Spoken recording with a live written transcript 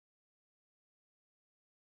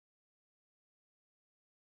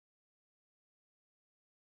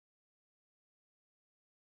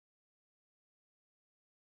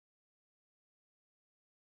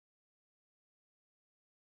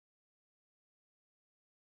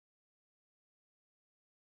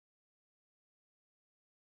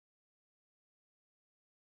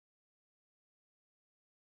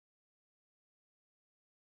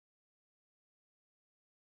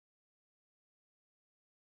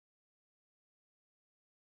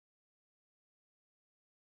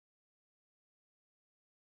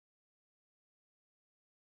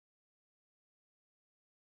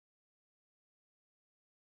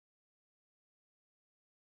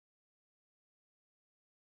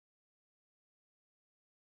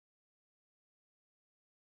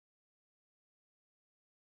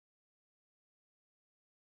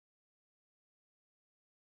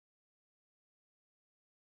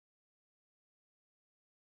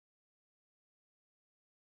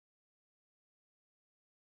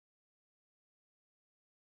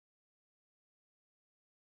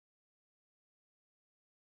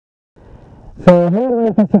So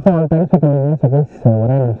here first of all, thanks for coming. So guys,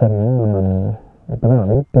 ஒரே நிமிஷம் இப்போதான்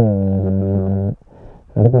light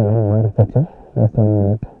எடுத்து மாதிரி வச்சு just 1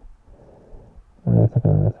 minute. One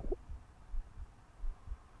second.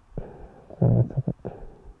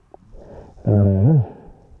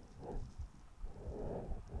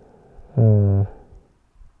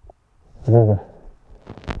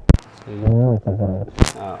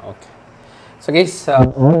 Okay. So guys,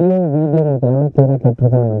 online video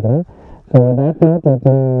கேட்டிருக்கேன். So that note, let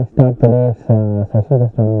me start today's session.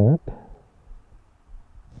 Just 1 minute.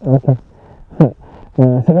 Okay.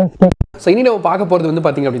 So இனி நம்ம பார்க்க போகிறது வந்து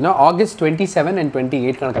பார்த்தீங்க அப்படின்னா August 27 and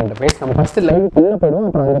 28 கரண்ட் அஃபேர்ஸ். நம்ம ஃபர்ஸ்ட் லைவ் உள்ள போய்டுவோம்,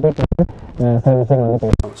 அப்புறம் அங்கே போய் சில விஷயங்கள் வந்து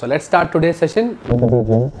பேசுவோம். So let's start today's session with the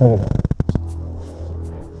BGM.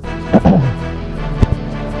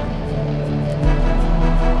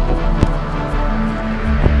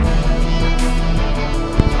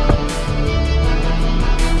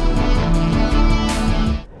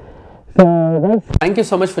 So guys, thank you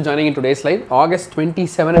so much for joining in today's live. August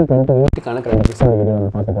 27 and 28 கான கரண்ட் அஃபேர்ஸ் வீடியோ நம்ம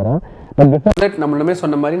பார்க்க போறோம். But before that, நம்மளுமே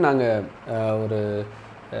சொன்ன மாதிரி நாங்க ஒரு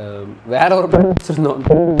வேற ஒரு பிளான் வச்சிருந்தோம்.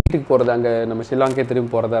 வீட்டுக்கு போறது, அங்க நம்ம ஸ்ரீலங்கா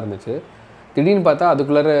திரும்பி போறதா இருந்துச்சு. திடீர்னு பார்த்தா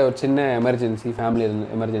அதுக்குள்ள ஒரு சின்ன எமர்ஜென்சி, ஃபேமிலி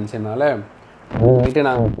எமர்ஜென்சினால வீட்டை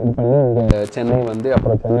நாங்கள் இது பண்ணி இங்கே சென்னை வந்து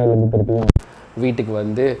அப்புறம் சென்னையிலேருந்து திருப்பியும் வீட்டுக்கு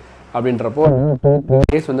வந்து அப்படின்றப்போ 2-3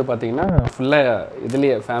 days வந்து பார்த்திங்கன்னா ஃபுல்லாக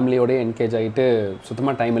இதுலேயே ஃபேமிலியோடய என்கேஜ் ஆகிட்டு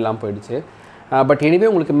சுத்தமாக டைம் இல்லாமல் போயிடுச்சு. பட் எனிவே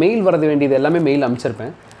உங்களுக்கு மெயில் வரது வேண்டியது எல்லாமே மெயில்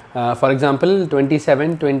அனுப்பிச்சிருப்பேன். ஃபார் எக்ஸாம்பிள் 27,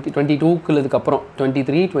 22க்கு அப்புறம்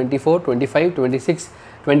 23, 24, 25, 26,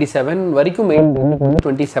 27 வரைக்கும் மெயில் இன்னைக்கு வந்து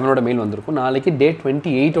 27ஓட மெயில் வந்திருக்கும். நாளைக்கு டே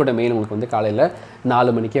 28ஓட மெயில் உங்களுக்கு வந்து காலையில்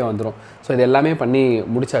 4 மணிக்கே வந்துடும். ஸோ இது எல்லாமே பண்ணி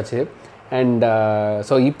முடிச்சாச்சு. அண்ட்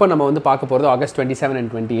ஸோ இப்போ நம்ம வந்து பார்க்க போகிறது August 27 and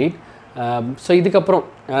 28. ஸோ இதுக்கப்புறம்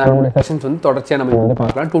நம்மளுடைய செஷன்ஸ் வந்து தொடர்ச்சியாக நம்ம வந்து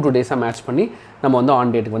பார்க்கலாம். 2 days மேட்ச் பண்ணி நம்ம வந்து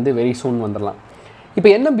ஆன் டேட்டுக்கு வந்து வெரி சூன் வந்துடலாம். இப்போ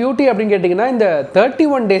என்ன பியூட்டி அப்படின்னு கேட்டிங்கன்னா, இந்த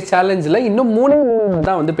 31 days சேலஞ்சில் இன்னும் 3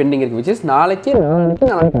 தான் வந்து பெண்டிங் இருக்குது. விச் இஸ் நாளைக்கு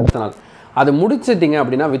அடுத்த நாள் அது முடிச்சிட்டிங்க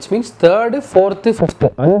அப்படின்னா, which means 3rd, 4th, 5th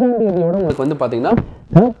 5ஆம் தேதியோட உங்களுக்கு வந்து பார்த்தீங்கன்னா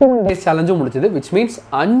 31 days சேலஞ்சும் முடிச்சது. விச் மீன்ஸ்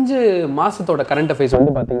 5 மாதத்தோட கரண்ட் அஃபேர்ஸ்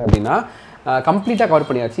வந்து பார்த்தீங்க அப்படின்னா கம்ப்ளீட்டாக கவர்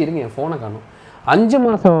பண்ணியாச்சு. இருங்க, என் ஃபோனை காணும். 5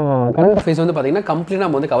 மாதம் கரண்ட் அஃபேர்ஸ் வந்து பார்த்தீங்கன்னா கம்ப்ளீட்டாக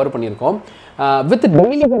நம்ம வந்து கவர் பண்ணியிருக்கோம். வித்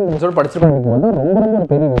டெய்லி கரண்ட் அஃபேர்ஸோடு படிச்சிருக்கோம் போது ரொம்ப ஒரு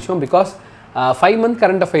பெரிய விஷயம். Because 5 month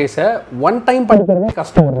current அஃபேர்ஸை one time படிக்கிறதே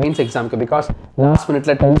கஷ்டம் ஒரு மெயின்ஸ் எக்ஸாமுக்கு. பிகாஸ் லாஸ்ட்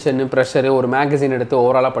மினிட்ல டென்ஷன், ப்ரெஷரு, ஒரு மேகசின் எடுத்து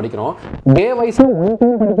ஓவராலாக படிக்கிறோம். டே வைஸாக ஒன்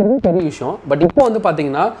டைம் படிக்கிறதே பெரிய விஷயம். பட் இப்போ வந்து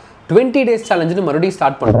பார்த்தீங்கன்னா 20 days சேலஞ்சுன்னு மறுபடியும்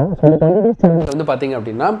ஸ்டார்ட் பண்ணுறோம். ஸோ இந்த 20 days சேலஞ்சில் வந்து பார்த்தீங்க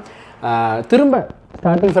அப்படின்னா திரும்ப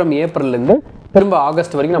ஸ்டார்டிங் ஃப்ரம் ஏப்ரல்லேருந்து திரும்ப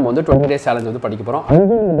ஆகஸ்ட் வரைக்கும் நம்ம வந்து 20 days சேலஞ்ச் வந்து படிக்க போகிறோம்.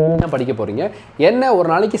 5 டெய்லி தான் படிக்க போகிறீங்க. என்ன ஒரு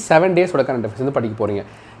நாளைக்கு 7 days கரண்ட் அஃபேர்ஸ் வந்து படிக்க போகிறீங்க.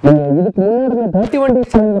 நீங்கள் இதுக்கு முன்னாடி 31 days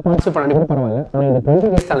சேலஞ்சில் பார்ட்டிசிபேட் பண்ணி கூட பரவாயில்ல, ஆனால் இந்த 20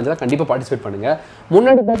 days சேலஞ்சில் கண்டிப்பாக பார்ட்டிசிபேட் பண்ணுங்கள்.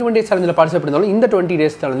 முன்னாடி 31 days சேலஞ்சில் பார்ட்டிசிபேட் பண்ணாலும் இந்த 20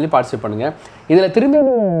 days சேலஞ்சில் பார்ட்டிசிபேட் பண்ணுங்கள். இதில் திரும்பி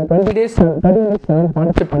 31 days சேலஞ்ச்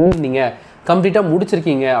பார்ட்டிசிபேட் பண்ணியிருந்தீங்க, கம்ப்ளீட்டாக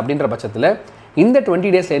முடிச்சிருக்கீங்க அப்படின்ற பட்சத்தில் இந்த 20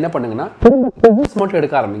 daysல என்ன பண்ணுங்கன்னா திரும்ப quizzes மட்டும்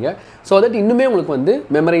எடுக்க ஆரம்பிங்க. ஸோ தட் இன்னுமே உங்களுக்கு வந்து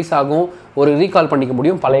மெமரைஸ் ஆகும், ஒரு ரீகால் பண்ணிக்க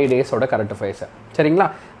முடியும் பழைய டேஸோட கரண்ட் அஃபேர்ஸை. சரிங்களா?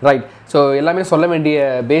 ரைட். ஸோ எல்லாமே சொல்ல வேண்டிய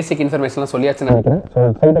பேசிக் இன்ஃபர்மேஷன்லாம் சொல்லியாச்சுன்னு நினைக்கிறேன். ஸோ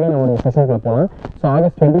சைட்டாக நம்மளுடைய செஷனுக்குள்ள போகலாம். So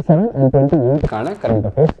August 27 and 28க்கான current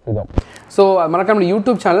affairs இதோ. ஸோ மறக்காம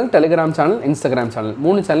YouTube channel, Telegram channel, Instagram channel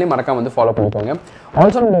 3 சேனலையும் மறக்காம வந்து ஃபாலோ பண்ணிக்கோங்க.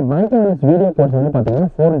 ஆல்சோ நம்மளுடைய பேங்க் அனலிஸ்ட் வீடியோ கோர்ஸ் வந்து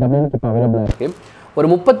பார்த்தீங்கன்னா 4 இப்போ அவைலபிளாக இருக்குது. ஒரு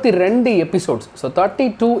 32 எபிசோட்ஸ், ஸோ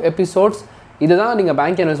 32 எபிசோட்ஸ். இதுதான் நீங்கள்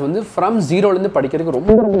பேங்க் அனலிஸ்ட் வந்து ஃப்ரம் ஜீரோலேருந்து படிக்கிறதுக்கு ரொம்ப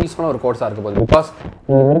யூஸ்ஃபுல்லான ஒரு கோர்ஸாக இருக்க போகுது. பிகாஸ்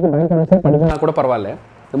நீங்கள் வரைக்கும் பேங்க் அனலிஸ்ட் படிக்கலாம் கூட பரவாயில்ல,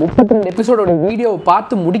 இந்த 32 எபிசோடோட வீடியோவை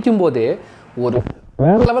பார்த்து முடிக்கும் போதே ஒரு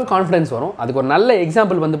வேறு லெவல் கான்ஃபிடன்ஸ் வரும். அதுக்கு ஒரு நல்ல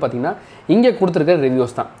எக்ஸாம்பிள் வந்து பார்த்தீங்கன்னா இங்கே கொடுத்துருக்க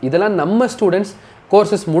ரிவ்யூஸ் தான். இதெல்லாம் நம்ம ஸ்டூடெண்ட்ஸ்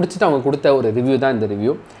கோர்சஸ் முடிச்சுட்டு அவங்க கொடுத்த ஒரு ரிவ்யூ தான் இந்த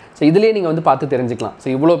ரிவ்யூ. ஸோ இதுலேயே நீங்கள் வந்து பார்த்து தெரிஞ்சுக்கலாம். ஸோ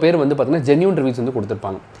இவ்வளோ பேர் வந்து பார்த்தீங்கன்னா ஜென்யூன் ரிவ்யூஸ் வந்து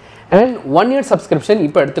கொடுத்துருப்பாங்க. அண்ட் 1 year சப்ஸ்கிரிப்ஷன்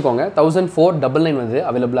இப்போ எடுத்துக்கோங்க. 1499 வந்து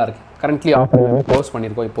அவைலபிளாக இருக்குது. கரண்ட்லி ஆஃபர் எல்லாமே க்ளோஸ்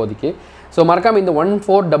பண்ணியிருக்கோம் இப்போதைக்கு. ஸோ மறக்காமல் இந்த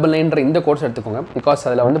 1499 இந்த கோர்ஸ் எடுத்துக்கோங்க. பிகாஸ்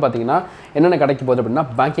அதில் வந்து பார்த்தீங்கன்னா என்னென்ன கிடைக்க போகுது அப்படின்னா,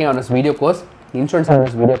 banking awareness video course, insurance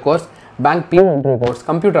awareness video course, bank PO entry course,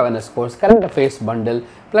 computer awareness course, current affairs bundle,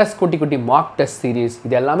 plus குட்டி குட்டி மார்க் டெஸ்ட் சீரிஸ்,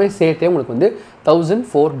 இது எல்லாமே சேர்த்தே உங்களுக்கு வந்து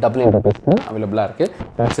 1499 rupees அவைலபிளாக இருக்குது.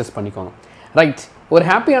 ஆக்சஸ் பண்ணிக்கோங்க. ரைட். ஒரு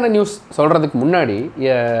ஹாப்பியான நியூஸ் சொல்கிறதுக்கு முன்னாடி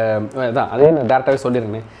தான் அதே நான் டேரெக்டாகவே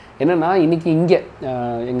சொல்லியிருந்தேன். என்னென்னா இன்றைக்கி இங்கே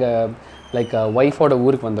எங்கள் லைக் ஒய்ஃபோட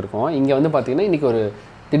ஊருக்கு வந்திருக்கோம். இங்கே வந்து பார்த்திங்கன்னா இன்றைக்கி ஒரு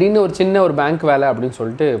திடீர்னு ஒரு சின்ன ஒரு பேங்க் வேலை அப்படின்னு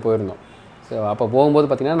சொல்லிட்டு போயிருந்தோம். ஸோ அப்போ போகும்போது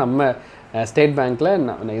பார்த்திங்கன்னா நம்ம ஸ்டேட் பேங்க்கில்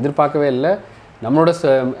நான் எதிர்பார்க்கவே இல்லை. நம்மளோட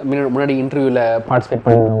முன்னாடி இன்டர்வியூவில் பார்ட்டிசிபேட்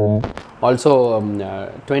பண்ணியிருந்தவங்க, ஆல்சோ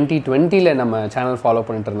 2020 நம்ம சேனல் ஃபாலோ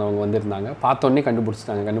பண்ணிட்டு இருந்தவங்க வந்திருந்தாங்க. பார்த்தோன்னே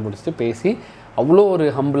கண்டுபிடிச்சிட்டு பேசி அவ்வளோ ஒரு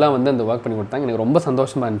ஹம்பிளாக வந்து அந்த ஒர்க் பண்ணி கொடுத்தாங்க. எனக்கு ரொம்ப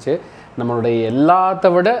சந்தோஷமாக இருந்துச்சு. நம்மளுடைய எல்லாத்த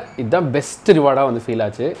விட இதுதான் பெஸ்ட் ரிவார்டாக வந்து ஃபீல்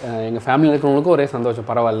ஆச்சு. எங்கள் ஃபேமிலியில் இருக்கிறவங்களுக்கும் ஒரே சந்தோஷம்,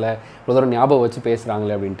 பரவாயில்ல இவ்வளோ தூரம் ஞாபகம் வச்சு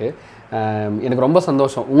பேசுகிறாங்களே அப்படின்ட்டு. எனக்கு ரொம்ப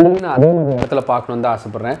சந்தோஷம். உங்களுக்கு நான் அதே மாதிரி இடத்துல பார்க்கணுன்னு தான்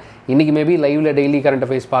ஆசைப்பட்றேன். இன்றைக்கி மேபி லைவில் டெய்லி கரண்ட்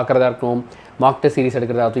அஃபேர்ஸ் பார்க்குறதா இருக்கணும், மாக் டெஸ்ட் சீரிஸ்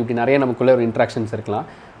எடுக்கிறதா இருக்கட்டும், இப்படி நிறைய நமக்குள்ளே ஒரு இன்ட்ராக்ஷன்ஸ் இருக்கலாம்.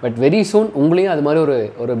 பட் வெரி சூன் உங்களையும் அது மாதிரி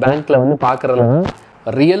ஒரு பேங்க்கில் வந்து பார்க்குறதுலாம்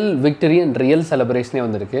ரியல் விக்டரி அண்ட் ரியல் செலிப்ரேஷனே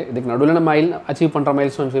வந்துருக்கு. இதுக்கு நடுவில் நம்ம அச்சீவ் பண்ணுற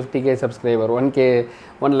milestone 50K subscriber, 1K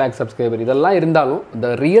 1 lakh subscriber இதெல்லாம் இருந்தாலும் இந்த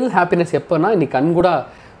ரியல் ஹாப்பினஸ் எப்போனா இன்னைக்கு கண்கூட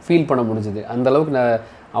ஃபீல் பண்ண முடிஞ்சுது. அந்தளவுக்கு நான்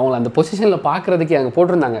அவங்கள அந்த பொசிஷனில் பார்க்குறதுக்கே அங்கே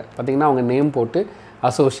போட்டிருந்தாங்க பார்த்திங்கன்னா, அவங்க நேம் போட்டு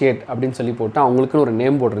அசோசியேட் அப்படின்னு சொல்லி போட்டு அவங்களுக்குன்னு ஒரு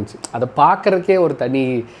நேம் போட்டுருந்துச்சு. அதை பார்க்குறதுக்கே ஒரு தனி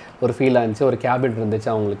ஒரு ஃபீலாக இருந்துச்சு, ஒரு கேபிட் இருந்துச்சு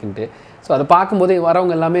அவங்களுக்குன்ட்டு. ஸோ அதை பார்க்கும்போதே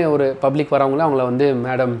வரவங்க எல்லாமே ஒரு பப்ளிக் வரவங்களே அவங்கள வந்து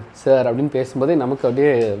மேடம் சார் அப்படின்னு பேசும்போதே நமக்கு அப்படியே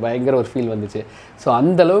பயங்கர ஒரு ஃபீல் வந்துச்சு. ஸோ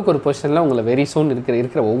அந்தளவுக்கு ஒரு பொசிஷனில் உங்களை வெரி சூன்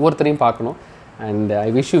இருக்கிற ஒவ்வொருத்தரையும் பார்க்கணும். And I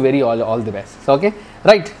wish you very all the best. So okay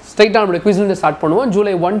right, ஸ்ட்ரைட்டாக நம்மளுடைய குவிஸ்லேருந்து ஸ்டார்ட் பண்ணுவோம்.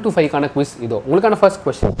 July 1 to 5 குவிஸ் இதோ. உங்களுக்கான first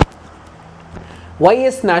question, why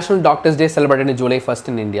is National Doctors Day celebrated in July 1st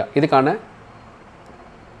in India? இதுக்கான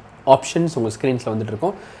ஆப்ஷன்ஸ் உங்கள் ஸ்க்ரீன்ஸில் வந்துட்டு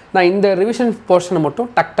இருக்கும். நான் இந்த ரிவிஷன் போர்ஷனை மட்டும்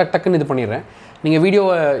டக்குன்னு இது பண்ணிடுறேன். நீங்கள்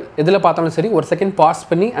வீடியோவை எதில் பார்த்தாலும் சரி ஒரு செகண்ட் பாஸ்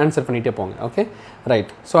பண்ணி ஆன்சர் பண்ணிகிட்டே போங்க. Okay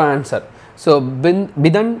right. So answer, so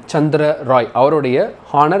பிதன் சந்திர ராய் அவருடைய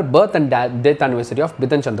honour birth and death anniversary of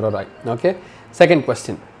பிதன் Chandra Rai. Okay second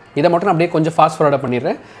question, இதை மட்டும் நான் அப்படியே கொஞ்சம் ஃபாஸ்ட் ஃபார்வர்டாக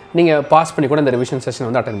பண்ணிடுறேன். நீங்கள் பாஸ் பண்ணி கூட இந்த ரிவிஷன் செஷன்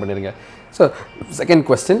வந்து அட்டென்ட் பண்ணிடுங்க. ஸோ செகண்ட்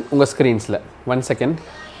கொஸ்டின் உங்கள் ஸ்க்ரீன்ஸில் 1 second.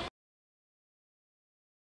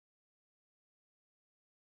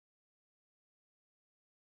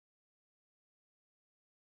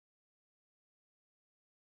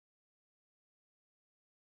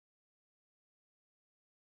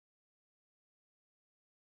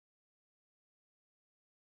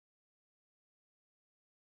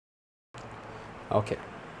 ஓகே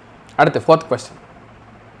அடுத்து ஃபோர்த் கொஸ்டின்.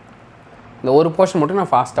 இந்த ஒரு போர்ஷன் மட்டும் நான்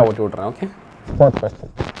ஃபாஸ்ட்டாக ஓட்டி விட்றேன். Okay fourth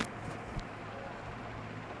question.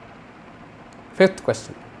 Fifth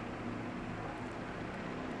question,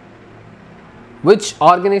 which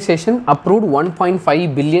organization approved 1.5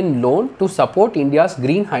 billion loan to support India's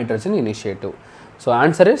green hydrogen initiative? So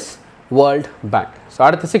answer is World Bank. So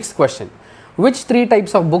அடுத்து sixth question, which 3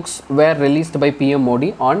 types of books were released by PM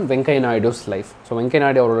Modi on Venkaiah Naidu's life? So Venkaiah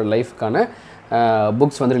Naidu அவரோட லைஃப்க்கான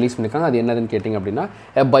books வந்து release பண்ணியிருக்காங்க. அது என்னதுன்னு கேட்டிங்க அப்படின்னா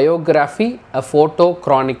a biography, a photo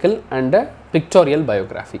chronicle and a pictorial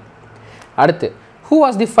biography. அடுத்து, who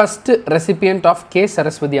was the first recipient of K.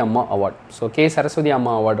 Saraswati Amma Award? So K. Saraswati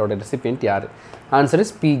Amma Award ஓட recipient யார்? Answer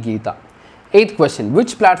is P. Geeta. Eighth question,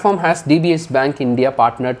 which platform has DBS Bank India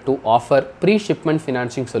partnered to offer pre-shipment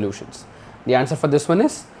financing solutions? The answer for this one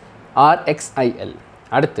is RXIL.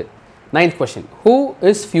 அடுத்து ninth question, who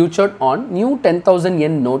is featured on new 10,000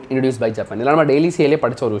 yen note introduced by Japan? இதெல்லாம் நம்ம daily சேலே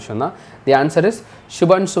படித்த ஒரு விஷயம் தான். The answer is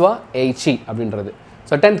Shibansuwa Eiichi அப்படின்றது.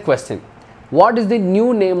 So 10th question, what is the new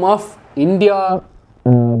name of India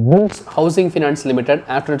Books Housing Finance Limited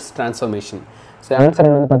after its transformation? So answer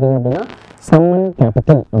என்னன்னு பார்த்தீங்க அப்படின்னா Samman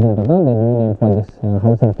Capital அப்படின்றது the new name for this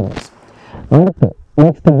housing finance. அடுத்து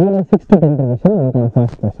next July 6 to 10 revision உங்களுக்கான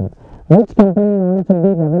first question, which company launched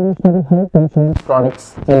the revolutionary health insurance products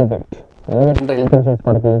Elevate? Elevate health insurance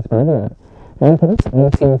product use பண்ணது answer is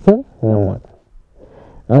ICICI Lombard.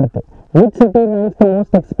 அடுத்து, which city ranks the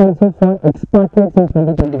most expensive for expatriates in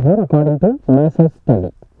 2024 according to Massa's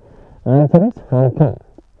study? Answer is Hong Kong.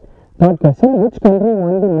 Third question, which country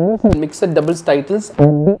won the men's and mixed doubles titles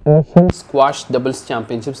at the Asian Squash Doubles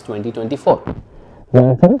Championships 2024? The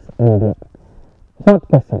answer is India. Fourth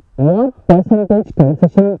question, what percentage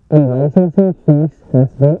concession in licensing fees has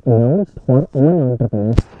been announced for women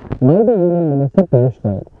entrepreneurs by the Union Minister Piyush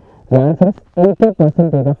Goyal? The answer is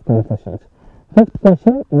 80% of concessions. Fifth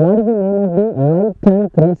question, what is the name of the light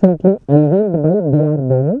tank recently unveiled by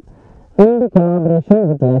DRDO in the collaboration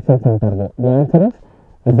with License Center? The answer is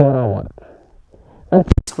Zorawar. And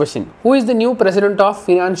next question, who is the new president of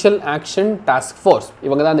Financial Action Task Force?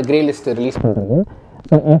 இவங்க தான் அந்த grey list release பண்ணுறது.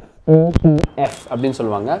 So FATF அப்படின்னு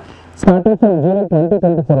சொல்லுவாங்க. Starting from July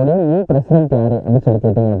 2024 new president யார் அப்படின்னு சொல்லி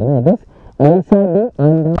கேட்டீங்க அப்படின்னா இட் இஸ் எல்சாடி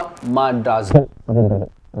ஆண்டா மாட்ராசல் அப்படின்றது.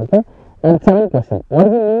 Okay and seventh question, what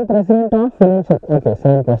is the new president of financial? Okay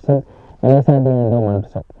seventh question எல்சாடி Andal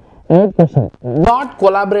மாட்ராசல். Eighth question, what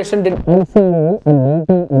collaboration did NCE and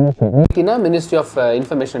NITI initiate? Ministry of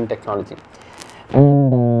Information and Technology.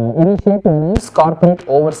 And initiate is corporate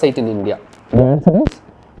oversight in India. The answer is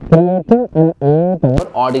creating an AI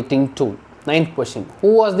auditing tool. Ninth question,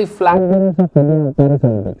 who was the flag bearers of India Paris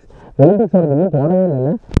Olympics? Olympics organum போடவே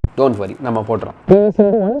இல்லை. Don't worry, நம்ம போடுறோம்.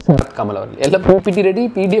 Kamal அவர்கள் எல்லாம் PPT ready,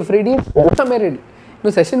 PDF ready, எல்லாமே ready.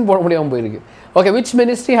 இன்னும் session போட முடியாமல் போயிருக்கு. Okay, which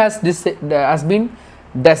ministry has been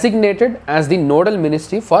designated as the nodal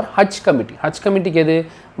ministry for Hajj committee? Hajj committee எது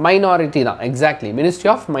minority தான், exactly, ministry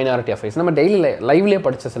of minority affairs. நம்ம டெய்லி லைவ்லேயே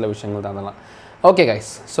படித்த சில விஷயங்கள் தான் அதெல்லாம். Okay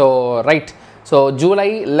guys, so right, so July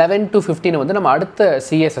 11 to 15 வந்து நம்ம அடுத்த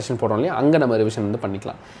சிஏ செஷன் போடுறோம் இல்லையா, அங்கே நம்ம ரிவிஷன் வந்து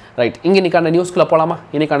பண்ணிக்கலாம். ரைட், இங்கே இன்னைக்கான நியூஸ்க்குள்ளே போகலாமா,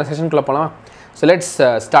 இன்னைக்கான செஷனுக்குள்ளே போகலாமா? So let's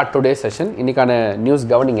start today session. இன்னைக்கான நியூஸ்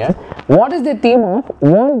கவனிங்க. What is the theme of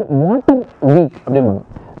world water week அப்படின்னு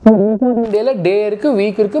இம்பார்ட்டன்ட் டேல டே இருக்குது,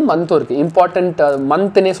 வீக் இருக்குது, மந்த்தும் இருக்குது. இம்பார்ட்டன்ட்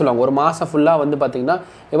மந்த்துனே சொல்லுவாங்க. ஒரு மாதம் ஃபுல்லாக வந்து பார்த்திங்கன்னா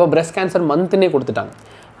இப்போ பிரெஸ்ட் கேன்சர் மந்த்துனே கொடுத்துட்டாங்க.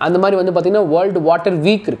 அந்த மாதிரி வந்து பார்த்திங்கன்னா வேர்ல்டு வாட்டர்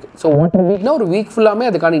வீக் இருக்குது. ஸோ வாட்டர் வீக்னா ஒரு வீக் ஃபுல்லாமே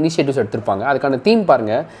அதுக்கான இனிஷியேட்டிவ்ஸ் எடுத்திருப்பாங்க. அதுக்கான தீம்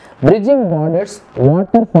பாருங்கள், bridging borders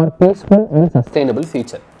water for peaceful and sustainable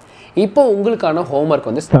future. இப்போ உங்களுக்கான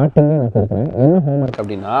ஹோம்ஒர்க் வந்து ஸ்டார்டிங்கே நான் கொடுக்குறேன். என்ன ஹோம்ஒர்க்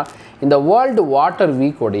அப்படின்னா, இந்த வேர்ல்டு வாட்டர்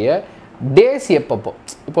வீக்கோடைய டேஸ் எப்பப்போ,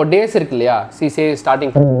 இப்போ டேஸ் இருக்கு இல்லையா, சே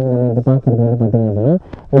ஸ்டார்டிங்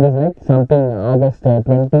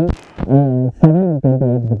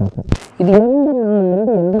இது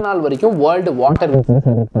எந்த நாள் வரைக்கும் வேர்ல்டு வாட்டர் வீக்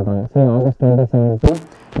செலிப்ரேட் பண்ணுறாங்க. So August 27 to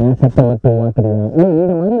September 2 water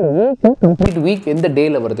இந்த மாதிரி கம்ப்ளீட் வீக் எந்த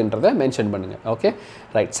டேல வருதுன்றதை மென்ஷன் பண்ணுங்க. Okay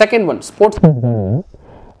right. Second one, sports.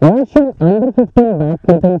 Asian under 15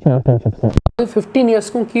 badminton championships 15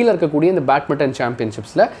 இயர்ஸ்க்கும் கீழே இருக்கக்கூடிய இந்த பேட்மிண்டன்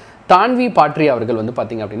சாம்பியன்ஷிப்ஸில் தான்வி பாட்ரி அவர்கள் வந்து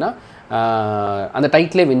பார்த்திங்க அப்படின்னா அந்த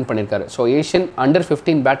டைட்டிலே வின் பண்ணியிருக்காரு. So Asian under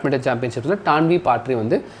 15 badminton சாம்பியன்ஷிப்ஸில் Tanvi பாட்ரி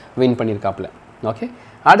வந்து வின் பண்ணியிருக்காப்புல. ஓகே,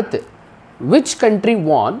 அடுத்து, which country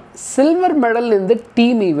won silver medal in the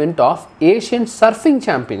team event of Asian surfing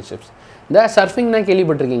championships? இந்த சர்ஃபிங்னா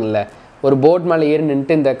கேள்விப்பட்டிருக்கீங்களே, ஒரு போட் மேலே ஏறி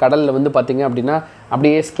நின்றுட்டு இந்த கடலில் வந்து பார்த்திங்க அப்படின்னா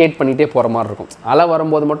அப்படியே ஸ்கேட் பண்ணிகிட்டே போகிற மாதிரி இருக்கும். அலை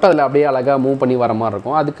வரும்போது மட்டும் அதில் அப்படியே அழகாக மூவ் பண்ணி வர மாதிரி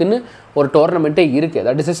இருக்கும். அதுக்குன்னு ஒரு டோர்னமெண்ட்டே இருக்குது.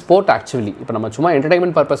 That is a sport actually. இப்போ நம்ம சும்மா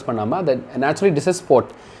என்டர்டைன்மெண்ட் பர்பஸ் பண்ணாமல் அது நேச்சுரலி டிஸ் எ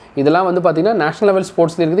ஸ்போர்ட். இதெல்லாம் வந்து பார்த்திங்கன்னா நேஷனல் லெவல்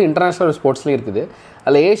ஸ்போர்ட்ஸ்லேயும் இருக்குது, இன்டர்நேஷனல் லெவல் ஸ்போர்ட்ஸ்லேயும் இருக்குது.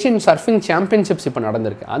 அதில் ஏஷியன் சர்ஃபிங் சாம்பியன்ஷிப்ஸ் இப்போ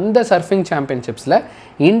நடந்திருக்கு. அந்த சர்ஃபிங் சாம்பியன்ஷிப்ஸில்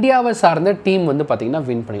இந்தியாவை சார்ந்த டீம் வந்து பார்த்திங்கன்னா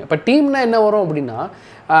வின் பண்ணி. இப்போ டீம்னா என்ன வரும் அப்படின்னா,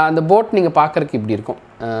 அந்த போட் நீங்கள் பார்க்குறதுக்கு இப்படி இருக்கும்,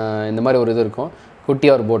 இந்த மாதிரி ஒரு இது இருக்கும்,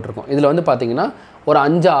 குட்டியாக ஒரு போட் இருக்கும். இதில் வந்து பார்த்திங்கன்னா ஒரு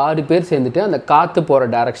 5-6 பேர் சேர்ந்துட்டு அந்த காற்று போகிற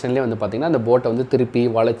டேரெக்ஷன்லேயே வந்து பார்த்திங்கன்னா அந்த போட்டை வந்து திருப்பி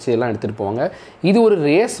வளைச்சி எல்லாம் எடுத்துகிட்டு போவாங்க. இது ஒரு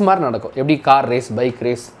ரேஸ் மாதிரி நடக்கும். எப்படி கார் ரேஸ், பைக்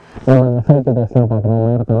ரேஸ்,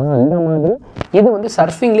 அந்த மாதிரி இது வந்து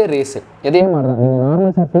சர்ஃபிங்லேயே ரேஸு. இதே மாதிரி தான் நீங்கள்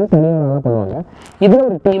நார்மல் சர்ஃபிங் தனியாக பண்ணுவாங்க. இதில்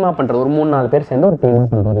ஒரு டீமாக பண்ணுறது, ஒரு 3-4 பேர் சேர்ந்து ஒரு டீமாக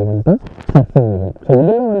பண்ணுறது வந்து சர்ஃபிங். ஸோ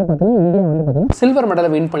இதில் வந்து பார்த்தீங்கன்னா இந்தியா வந்து பார்த்தீங்கன்னா சில்வர் மெடலை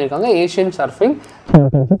வின் பண்ணியிருக்காங்க ஏஷியன் சர்ஃபிங்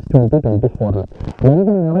சாம்பியன்ஷிப் 2024.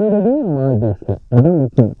 எங்கே நடந்தது மால்தீவ்ஸ், அதுவும்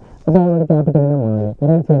முக்கியம். அப்போ அவங்களோட கேபிட்டல்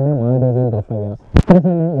கரன்சி என்ன, Maldives ரஃபேலியா,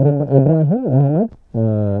 Ibrahim Mohammed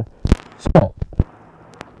Shah.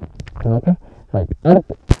 Okay right.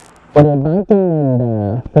 அடுத்து ஒரு பேங்கிங் அண்ட்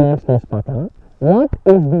ஃபினான்ஸ் நியூஸ் பார்க்கலாம். What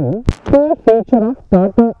is the key feature of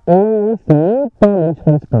Tata as term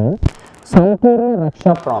insurance plan Sampoorna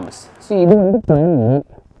Raksha promise? So இது வந்து பிளான் ஏ,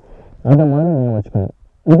 அதை மாதிரி நீங்கள் வச்சுக்கணும்.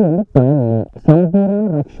 இது வந்து plan A, Sampoorna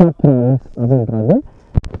Raksha promise அப்படின்றது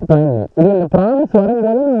பிளான் ஏ. இது இந்த ப்ராமிஸ்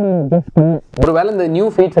வரும்போது கெஸ் பண்ணு, ஒருவேளை இந்த நியூ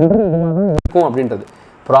ஃபீச்சர்ன்றது இதுவாக தான் இருக்கும் அப்படின்றது.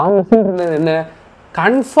 ப்ராமிஸ்ன்றது என்ன,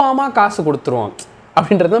 கன்ஃபார்மாக காசு கொடுத்துருவாங்க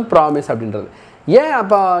அப்படின்றது தான் ப்ராமிஸ் அப்படின்றது. ஏன்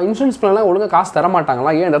அப்போ இன்சூரன்ஸ் பிளான்லாம் ஒழுங்காக காசு தர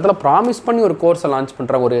மாட்டாங்களா? ஏன் இந்த இடத்துல ப்ராமிஸ் பண்ணி ஒரு கோர்ஸை லான்ச்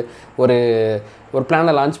பண்ணுறாங்க, ஒரு ஒரு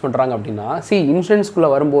பிளானை லான்ச் பண்ணுறாங்க அப்படின்னா, இன்சூரன்ஸ்குள்ளே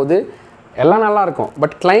வரும்போது எல்லாம் நல்லாயிருக்கும்.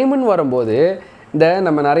 பட் கிளைம்னு வரும்போது இந்த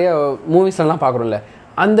நம்ம நிறைய மூவிஸ்லாம் பார்க்குறோம்ல,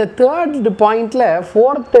 அந்த 3rd பாயிண்ட்டில்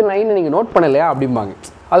 4th லைன் நீங்கள் நோட் பண்ணலையா அப்படிம்பாங்க.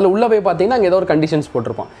 அதில் உள்ளே போய் பார்த்தீங்கன்னா அங்கே ஏதோ ஒரு கண்டிஷன்ஸ்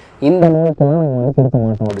போட்டிருப்பான், இந்த நோட்டெல்லாம் நாங்கள் கொடுக்க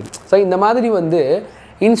மாட்டோம் அப்படின்னு. ஸோ இந்த மாதிரி வந்து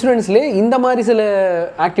இன்சூரன்ஸ்லேயே இந்த மாதிரி சில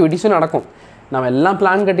ஆக்டிவிட்டீஸும் நடக்கும். நம்ம எல்லாம்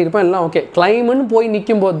பிளான் கட்டியிருப்போம், எல்லாம் ஓகே, கிளைம்னு போய்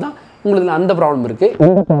நிற்கும் போது தான் உங்களுக்கு அந்த ப்ராப்ளம் இருக்குது,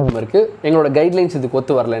 இந்த ப்ராப்ளம் இருக்குது, எங்களோட கைட்லைன்ஸ் இதுக்கு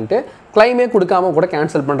ஒத்து வரலன்ட்டு கிளைமே கொடுக்காம கூட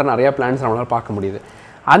கேன்சல் பண்ணுற நிறையா பிளான்ஸ் நம்மளால் பார்க்க முடியுது.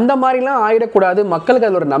 அந்த மாதிரிலாம் ஆகிடக்கூடாது, மக்களுக்கு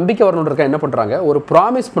அதில் ஒரு நம்பிக்கை வரணுன்றக்க என்ன பண்ணுறாங்க, ஒரு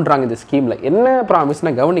ப்ராமிஸ் பண்ணுறாங்க இந்த ஸ்கீமில். என்ன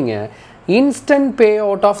ப்ராமிஸ்னால் கவனிங்க, instant pay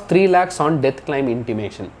out of 3 lakhs on death claim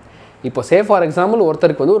intimation. இப்போ ஃபார் எக்ஸாம்பிள்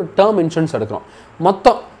ஒருத்தருக்கு வந்து ஒரு டேர்ம் இன்சூரன்ஸ் எடுக்கிறோம்.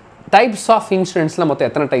 மொத்தம் டைப்ஸ் ஆஃப் இன்சூரன்ஸில் மொத்தம்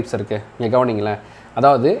எத்தனை டைப்ஸ் இருக்குது நீங்கள் கவனிங்களேன்.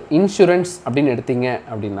 அதாவது இன்சூரன்ஸ் அப்படின்னு எடுத்தீங்க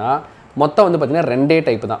அப்படின்னா மொத்தம் வந்து பார்த்திங்கன்னா 2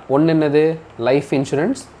 டைப்பு தான். ஒன்று என்னது, லைஃப்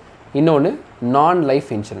இன்சூரன்ஸ், இன்னொன்று நான் லைஃப்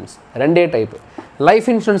இன்சூரன்ஸ். 2 டைப்பு. லைஃப்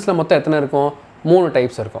இன்சூரன்ஸில் மொத்தம் எத்தனை இருக்கும், 3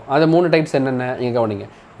 டைப்ஸ் இருக்கும். அது 3 டைப்ஸ் என்னென்ன நீங்கள் கவனிங்க.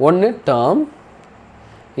 ஒன்று டேர்ம்,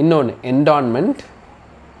 இன்னொன்று என்டான்மெண்ட்,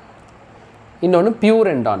 இன்னொன்று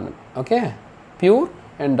பியூர் என்டான்மெண்ட். Okay, pure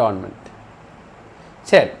என்டான்மெண்ட்.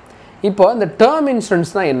 சரி, இப்போ இந்த டேர்ம்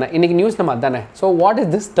இன்சூரன்ஸ் தான் என்ன, இன்றைக்கி நியூஸ் நம்ம அதுதானே. So what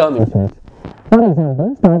is this term insurance? For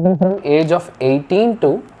example starting from age of 18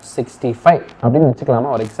 to 65 அப்படின்னு வச்சுக்கலாமா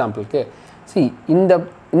ஒரு எக்ஸாம்பிளுக்கு.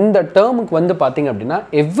 இந்த டேர்முக்கு வந்து பார்த்தீங்க அப்படின்னா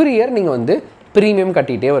எவ்ரி இயர் நீங்கள் வந்து ப்ரீமியம்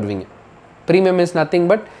கட்டிகிட்டே வருவீங்க. ப்ரீமியம் இஸ் நத்திங்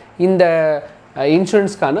பட் இந்த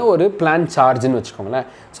இன்சூரன்ஸ்க்கான ஒரு பிளான் சார்ஜ்னு வச்சுக்கோங்களேன்.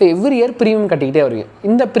 ஸோ எவ்ரி இயர் ப்ரீமியம் கட்டிக்கிட்டே வருவீங்க.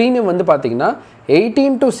 இந்த ப்ரீமியம் வந்து பார்த்தீங்கன்னா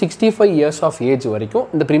 18 to 65 இயர்ஸ் ஆஃப் ஏஜ் வரைக்கும்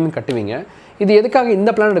இந்த ப்ரீமியம் கட்டுவீங்க. இது எதுக்காக இந்த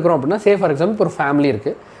பிளான் எடுக்கிறோம் அப்படின்னா, ஃபார் எக்ஸாம்பிள் ஒரு ஃபேமிலி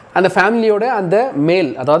இருக்குது, அந்த ஃபேமிலியோட அந்த மேல்,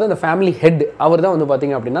 அதாவது அந்த ஃபேமிலி ஹெட், அவர் தான் வந்து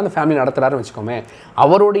பார்த்திங்க அப்படின்னா அந்த ஃபேமிலி நடத்துகிறாருன்னு வச்சுக்கோமே,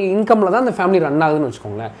 அவருடைய இன்கமில் தான் அந்த ஃபேமிலி ரன் ஆகுதுன்னு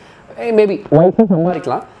வச்சுக்கோங்களேன். மேபி ஒய்ஃபும்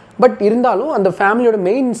சம்பாதிக்கலாம், பட் இருந்தாலும் அந்த ஃபேமிலியோட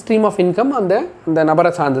மெயின் ஸ்ட்ரீம் ஆஃப் இன்கம் அந்த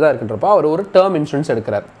நபரை சார்ந்து தான் இருக்குன்றப்போ அவர் ஒரு டேர்ம் இன்சூரன்ஸ்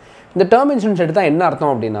எடுக்கிறார். இந்த டேர்ம் இன்சூரன்ஸ் எடுத்தால் என்ன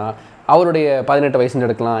அர்த்தம் அப்படின்னா, அவருடைய 18 வயசுல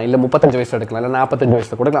எடுக்கலாம், இல்லை 35 வயசில் எடுக்கலாம், இல்லை 45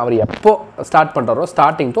 வயசில் கொடுக்கலாம். அவர் எப்போ start பண்ணுறாரோ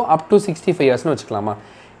starting to up to 65 இயர்ஸ்னு வச்சுக்கலாமா.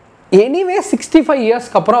 எனிவே 65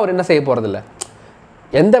 இயர்ஸ்க்கு அப்புறம் அவர் என்ன செய்ய போகிறதில்ல,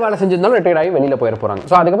 எந்த வேலை செஞ்சிருந்தாலும் ரிட்டையர் ஆகி வெளியில் போயிட போகிறாங்க.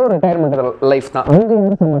 ஸோ அதுக்கப்புறம் ரிட்டையர்மெண்ட் லைஃப் தான், அங்கே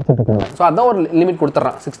வந்து சம்பாதிச்சுட்டு இருக்காங்க. ஸோ அதான் ஒரு லிமிட்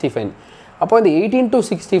கொடுத்துட்றான் 65. அப்போ இந்த 18 to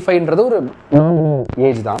 65ன்றது ஒரு நார்மல்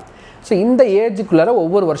ஏஜ் தான். ஸோ இந்த ஏஜுக்குள்ளார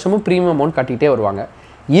ஒவ்வொரு வருஷமும் ப்ரீமியம் அமௌண்ட் கட்டிகிட்டே வருவாங்க.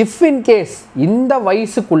 இஃப் இன் கேஸ் இந்த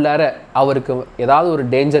வயசுக்குள்ளார அவருக்கு ஏதாவது ஒரு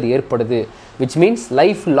டேஞ்சர் ஏற்படுது, விச் மீன்ஸ்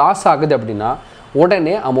லைஃப் லாஸ் ஆகுது அப்படின்னா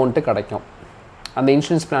உடனே அமௌண்ட்டு கிடைக்கும். அந்த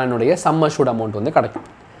இன்சூரன்ஸ் பிளானுடைய சம் அஷ்யூர்ட் அமௌண்ட் வந்து கிடைக்கும்.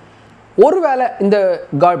 ஒருவேளை இந்த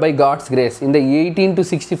பை காட்ஸ் கிரேஸ் இந்த 18 to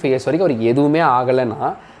 65 இயர்ஸ் வரைக்கும் அவருக்கு எதுவுமே ஆகலைன்னா,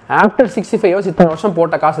 ஆஃப்டர் 65 இயர்ஸ் இத்தனை வருஷம்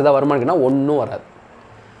போட்ட காசு எதாவது வருமானம்னா ஒன்றும் வராது.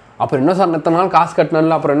 அப்புறம் என்ன சார் இத்தனை நாள் காசு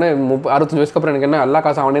கட்டினால அப்புறம் என்ன 65 வயசுக்கு அப்புறம் எனக்கு என்ன எல்லா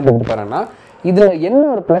காசும் அவனே கொடுப்பாருன்னா, இதில் என்ன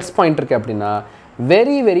ஒரு ப்ளஸ் பாயிண்ட் இருக்குது அப்படின்னா,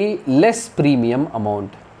 very very less premium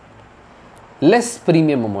amount.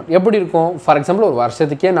 எப்படி இருக்கும்? ஃபார் எக்ஸாம்பிள் ஒரு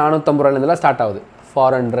வருஷத்துக்கே 450 ரூபாயிலேருந்துலாம் ஸ்டார்ட் ஆகுது.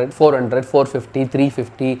 400, 400, 450,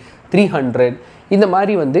 350, 300 இந்த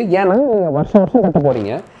மாதிரி வந்து, ஏன்னா நீங்கள் வருஷம் கட்ட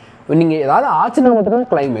போகிறீங்க. நீங்கள் ஏதாவது ஆச்சுன்னா மட்டும்தான்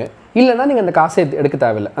கிளைமு, இல்லைன்னா நீங்கள் அந்த காசை எடுக்க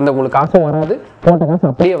தேவையில்லை. அந்த உங்களுக்கு காசும் வராது, போட்ட காசு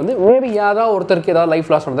அப்படியே வந்து மேபி ஏதாவது ஒருத்தருக்கு ஏதாவது லைஃப்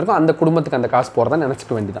லாஸ் வந்திருக்கும், அந்த குடும்பத்துக்கு அந்த காசு போகிறதா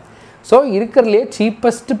நினச்சிக்க வேண்டியதான். ஸோ இருக்கிறதுலே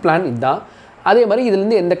சீப்பஸ்ட் பிளான் இதுதான். அதே மாதிரி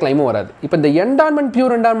இதுலேருந்து எந்த கிளைமும் வராது. இப்போ இந்த என்டான்மெண்ட்,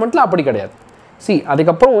 பியூர் என்டான்மெண்ட்டில் அப்படி கிடையாது.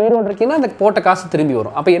 அதுக்கப்புறம் உயிரோடு இருக்கீங்கன்னா அந்த போட்ட காசு திரும்பி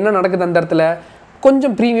வரும். அப்போ என்ன நடக்குது அந்த இடத்துல,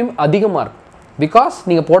 கொஞ்சம் ப்ரீமியம் அதிகமாக இருக்கும். பிகாஸ்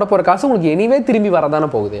நீங்கள் போட போகிற காசு உங்களுக்கு எனிவே திரும்பி வரதானே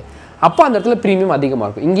போகுது. அப்போ அந்த இடத்துல ப்ரீமியம் அதிகமாக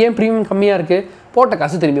இருக்கும். இங்கேயே ப்ரீமியம் கம்மியாக இருக்குது, போட்ட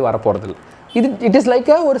காசு திரும்பி வர போகிறதில்ல. இட் இஸ் லைக்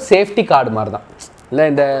ஒரு சேஃப்டி கார்டு மாதிரி தான். இல்லை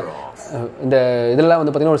இந்த இதெல்லாம்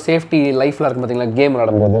வந்து பார்த்திங்கன்னா ஒரு சேஃப்டி லைஃப்பில் இருக்கும் பார்த்தீங்களா, கேம்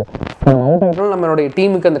விளாடும்போது அவுட் ஆகிட்டாலும் நம்மளுடைய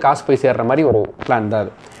டீமுக்கு அந்த காசு போய் சேர்ற மாதிரி ஒரு பிளான் தான்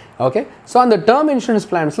அது. ஓகே, ஸோ அந்த டேர்ம் இன்சூரன்ஸ்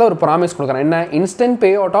பிளான்ஸில் ஒரு ப்ராமிஸ் கொடுக்குறேன். என்ன? Instant pay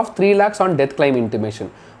out of 3 lakhs on death claim intimation.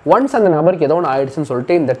 Once அந்த நபருக்கு ஏதோ ஒன்று ஆயிடுச்சுன்னு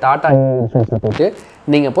சொல்லிட்டு இந்த டாடா இன்சூரன்ஸில் போய்ட்டு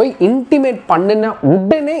நீங்கள் போய் இன்டிமேட் பண்ணுன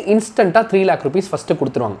உடனே இன்ஸ்டண்ட்டாக 3 lakh rupees ஃபஸ்ட்டு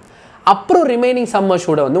கொடுத்துருவாங்க. அப்புறம் ரிமைனிங் சம்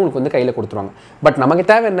அஷ்யூர்டை வந்து உங்களுக்கு வந்து கையில் கொடுத்துருவாங்க. பட் நமக்கு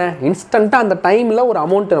தேவை என்ன? இன்ஸ்டண்ட்டாக அந்த டைமில் ஒரு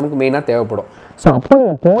அமௌண்ட் நமக்கு மெயினாக தேவைப்படும். ஸோ அப்போ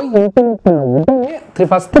நீங்கள் போய் இன்டிமேட் பண்ண உடனே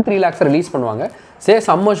ஃபஸ்ட்டு 3 lakhs ரிலீஸ் பண்ணுவாங்க.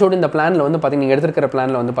 சம் அஷ்யூர்டு இந்த பிளானில் வந்து பார்த்தீங்கன்னா, நீங்கள் எடுத்துருக்கிற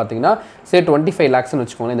பிளானில் வந்து பார்த்தீங்கன்னா 25 lakhsன்னு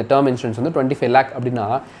வச்சுக்கோங்க. இந்த டேர்ம் இன்சூரன்ஸ் வந்து 25 lakh அப்படின்னா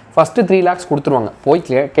ஃபஸ்ட்டு 3 lakhs கொடுத்துருவாங்க. போய்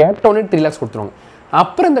கேட்டோன்னே 3 lakhs கொடுத்துருவாங்க.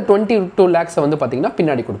 அப்புறம் இந்த 22 lakhs வந்து பார்த்தீங்கன்னா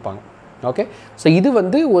பின்னாடி கொடுப்பாங்க. ஓகே, ஸோ இது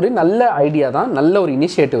வந்து ஒரு நல்ல ஐடியா தான், நல்ல ஒரு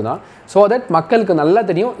இனிஷியேட்டிவ் தான். ஸோ தட் மக்களுக்கு நல்லா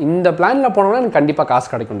தெரியும், இந்த பிளானில் போனோம்னா எனக்கு கண்டிப்பாக காசு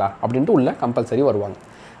கிடைக்கும்டா அப்படின்ட்டு உள்ள கம்பல்சரி வருவாங்க.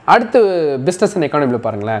 அடுத்து பிஸ்னஸ் அண்ட் எக்கானமியில்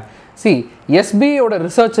பாருங்களேன். எஸ்பிஐயோட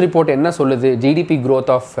ரிசர்ச் ரிப்போர்ட் என்ன சொல்லுது? GDP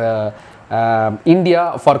growth of India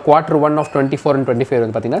for Q1 of 24 and 25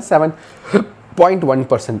 வந்து பார்த்தீங்கன்னா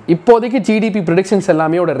 7.1%. இப்போதைக்கு ஜிடிபி ப்ரிடிக்ஷன்ஸ்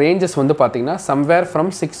எல்லாமே ரேஞ்சஸ் வந்து பார்த்தீங்கன்னா சம்வேர்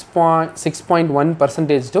ஃப்ரம்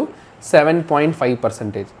 6.1% to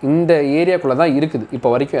 7.5%. இந்த ஏரியாக்குள்ளே தான் இருக்குது இப்போ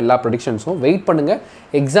வரைக்கும் எல்லா ப்ரெடிக்ஷன்ஸும். வெயிட் பண்ணுங்கள்,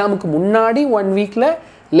 எக்ஸாமுக்கு முன்னாடி 1 வீக்கில்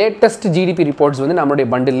லேட்டஸ்ட் ஜிடிபி ரிப்போர்ட்ஸ் வந்து நம்மளுடைய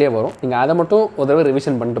பண்டில்லே வரும். நீங்கள் அதை மட்டும் ஒரு தடவை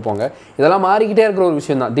ரிவிஷன் பண்ணிட்டு போங்க. இதெல்லாம் மாறிக்கிட்டே இருக்கிற ஒரு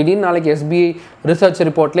விஷயம் தான். திடீர்னு நாளைக்கு எஸ்பிஐ ரிசர்ச்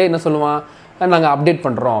ரிப்போர்ட்லேயே என்ன சொல்லுவான், நாங்கள் அப்டேட்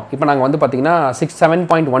பண்ணுறோம், இப்போ நாங்கள் வந்து பார்த்திங்கன்னா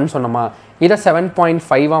 7.1 சொன்னோமா, இதை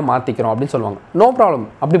 7.5 மாற்றிக்கிறோம் அப்படின்னு சொல்லுவாங்க. நோ ப்ராப்ளம்,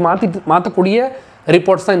 அப்படி மாற்றக்கூடிய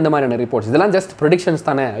ரிப்போர்ட்ஸ் தான் இந்த மாதிரியான ரிப்போர்ட்ஸ். இதெல்லாம் ஜஸ்ட் ப்ரெடிக்ஷன்ஸ்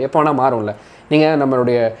தானே, எப்போ வேணால் மாறும்ல. நீங்கள்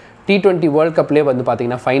நம்மளுடைய T20 வேர்ல்ட் கப்லேயே வந்து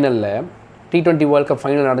பார்த்தீங்கன்னா ஃபைனலில் T20 வேர்ல்ட் கப்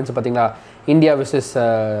ஃபைனல் நடந்துச்சு பார்த்தீங்களா, இந்தியா விசஸ்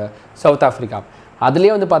சவுத் ஆஃப்ரிக்கா.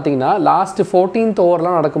 அதுலேயே வந்து பார்த்தீங்கன்னா லாஸ்ட்டு 14th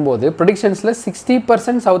ஓவர்லாம் நடக்கும்போது ப்ரெடிக்ஷன்ஸில்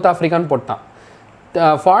 60% சவுத் ஆஃப்ரிக்கான்னு போட்டான்,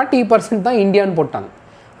 40% தான் இந்தியான்னு போட்டாங்க.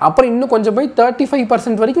 அப்புறம் இன்னும் கொஞ்சம் போய்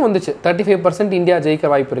 35% வரைக்கும் வந்துச்சு. 35% இந்தியா ஜெயிக்க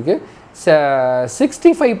வாய்ப்பு இருக்குது,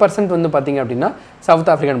 65% வந்து பார்த்திங்க அப்படின்னா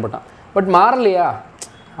சவுத் ஆஃப்ரிக்கான்னு போட்டான். பட் மாறலையா,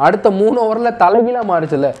 அடுத்த 3 ஓவரில் தலைகீழாக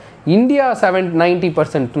மாறிச்சுல்ல. இந்தியா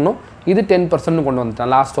 90%னும் இது 10% கொண்டு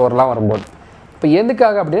வந்துட்டான் லாஸ்ட் ஓவர்லாம் வரும்போது. இப்போ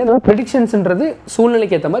எதுக்காக அப்படின்னா ப்ரெடிக்ஷன்ஸ்ன்றது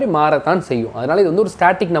சூழ்நிலைக்கு ஏற்ற மாதிரி மாறத்தான் செய்யும். அதனால் இது வந்து ஒரு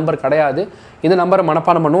ஸ்டாட்டிக் நம்பர் கிடையாது. இந்த நம்பரை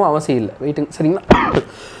மனப்பாடம் பண்ணவும் அவசியம் இல்லை. வெயிட்டுங்க, சரிங்களா?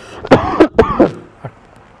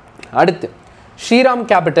 அடுத்து ஸ்ரீராம்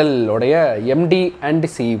கேபிட்டலோடைய எம்டி அண்ட்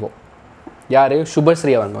சிஇஓ யார்?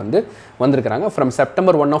 சுபஸ்ரீ அவங்க வந்திருக்கிறாங்க. ஃப்ரம்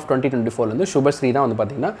September 1 of 2024 சுபஸ்ரீ தான் வந்து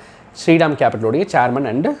பார்த்திங்கன்னா Sriram கேபிட்டலோடைய chairman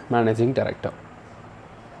and managing director.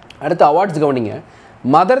 அடுத்து அவார்ட்ஸ் கவனிங்க.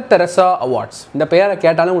 Mother Teresa awards. இந்த பெயரை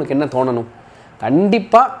கேட்டாலும் உங்களுக்கு என்ன தோணணும்?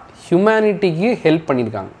 கண்டிப்பாக ஹியூமனிட்டிக்கு ஹெல்ப்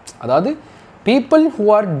பண்ணியிருக்காங்க. அதாவது people who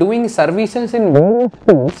are doing services in various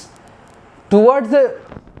fields towards the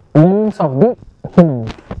ends of the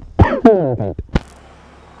humankind.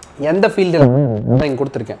 எந்த ஃபீல்டில் இங்கே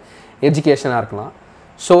கொடுத்துருக்கேன், எஜுகேஷனாக இருக்கலாம்,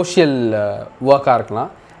 சோஷியல் ஒர்க்காக இருக்கலாம்,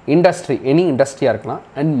 இண்டஸ்ட்ரி, எனி இண்டஸ்ட்ரியாக இருக்கலாம்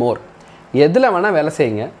அண்ட் மோர். எதில் வேணால் வேலை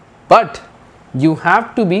செய்யுங்க, but you have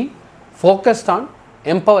to be focused on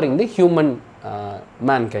empowering the human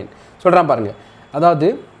mankind. சொல்கிறான் பாருங்கள், அதாவது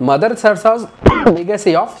mother Teresa's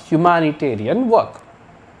legacy of humanitarian work.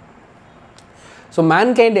 So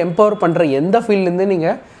mankind empower பண்ணுற எந்த ஃபீல்ட்லேருந்து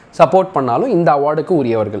நீங்கள் சப்போர்ட் பண்ணாலும் இந்த அவார்டுக்கு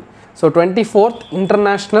உரியவர்கள். So 24th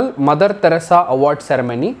international mother Teresa award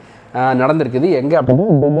ceremony நடந்திருக்குது. எங்கே அப்படின்னா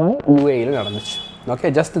துபாய், யூஏயில் நடந்துச்சு. ஓகே,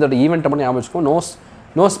 ஜஸ்ட் இதோட ஈவெண்ட்டை மட்டும் ஞாபகம் வச்சுக்கோ.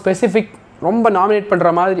 நோ ஸ்பெசிஃபிக் ரொம்ப நாமினேட்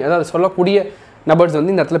பண்ணுற மாதிரி, அதாவது சொல்லக்கூடிய நபர்ஸ்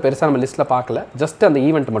வந்து இந்த இடத்துல பெருசாக நம்ம லிஸ்ட்டில் பார்க்கல. ஜஸ்ட் அந்த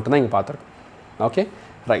ஈவெண்ட் மட்டும் தான் இங்கே பார்த்துருக்கோம். Okay,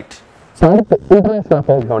 right. ஸோ அடுத்து international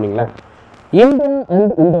affairs கவனிங்களேன். India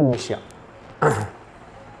and Indonesia.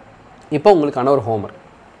 இப்போ உங்களுக்கான ஒரு ஹோம்ஒர்க்.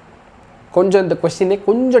 கொஞ்சம் இந்த கொஸ்டினே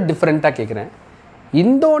கொஞ்சம் டிஃப்ரெண்ட்டாக கேட்குறேன்.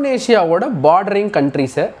 இந்தோனேஷியாவோட பார்டரிங்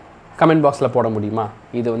கண்ட்ரீஸை கமெண்ட் பாக்ஸில் போட முடியுமா?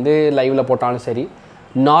 இது வந்து லைவில் போட்டாலும் சரி,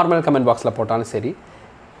 நார்மல் கமெண்ட் பாக்ஸில் போட்டாலும் சரி,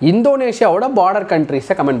 இந்தோனேஷியாவோட பார்டர்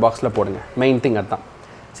கண்ட்ரீஸை கமெண்ட் பாக்ஸில் போடுங்க. மெயின் திங் அதுதான்.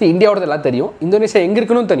 சரி, இந்தியாவோடது எல்லாம் தெரியும், இந்தோனேஷியா எங்கே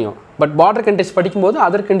இருக்குன்னு தெரியும், பட் பார்டர் கண்ட்ரிஸ் படிக்கும்போது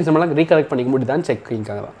அதர் கண்ட்ரிஸ் நம்மளால் ரீகலெக்ட் பண்ணிக்க முடியுதான்னு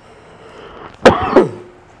செக்கிங்காக தான்.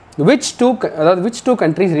 which two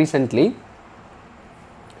countries recently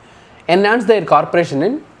enhanced their cooperation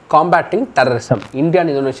in combating terrorism? India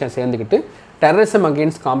and Indonesia சேர்ந்துக்கிட்டு டெரரிசம்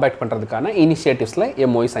அகெயின்ஸ்ட் காம்பேக்ட் பண்ணுறதுக்கான இனிஷியேட்டிவ்ஸில்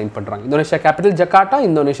MOU சைன் பண்ணுறாங்க. Indonesia capital ஜகார்ட்டா,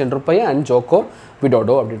 Indonesian Rupaiya and Joko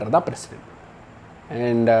Widodo அப்படின்றதா president.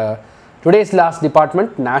 And today's last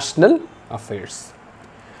department national affairs.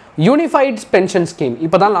 Unified pension scheme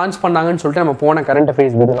இப்போ தான் launch பண்ணாங்கன்னு சொல்லிட்டு நம்ம போன கரண்ட்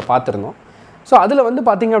அஃபேர்ஸ் வீடியோவில் பார்த்துருந்தோம். ஸோ அதில் வந்து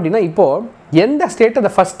பார்த்திங்க அப்படின்னா இப்போது எந்த ஸ்டேட்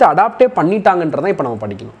அதை ஃபஸ்ட்டு அடாப்டே பண்ணிட்டாங்கன்றதான் இப்போ நம்ம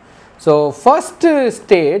படிக்கணும். So first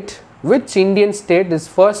state, which Indian state is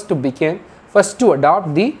first to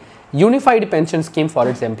adapt the unified pension scheme for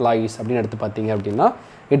it's employees அப்படின்னு எடுத்து பார்த்தீங்க அப்படின்னா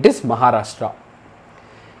இட் இஸ் மகாராஷ்டிரா.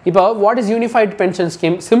 இப்போ what is unified pension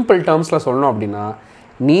scheme? Simple டேர்ம்ஸில் சொல்லணும் அப்படின்னா,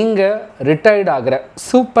 நீங்கள் ரிட்டையர்ட் ஆகிற,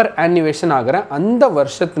 சூப்பர் ஆன்னிவேஷன் ஆகிற அந்த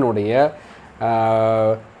வருஷத்தினுடைய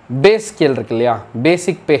பேஸ் ஸ்கேல் இருக்கு இல்லையா,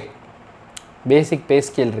 பேசிக் பே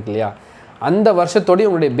ஸ்கேல் இருக்கு இல்லையா, அந்த வருஷத்தோடய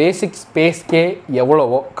உங்களுடைய பேசிக் பே ஸ்கே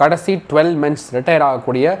எவ்வளவோ, கடைசி 12 months ரிட்டையர்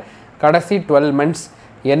ஆகக்கூடிய கடைசி 12 months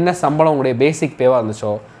என்ன சம்பளம் உங்களுடைய பேசிக் பேவாக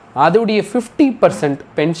இருந்துச்சோ அதோடைய 50%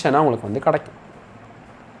 பென்ஷனாக உங்களுக்கு வந்து கிடைக்கும்.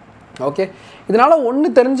 ஓகே, இதனால் ஒன்று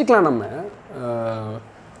தெரிஞ்சுக்கலாம் நம்ம,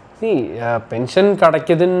 பென்ஷன்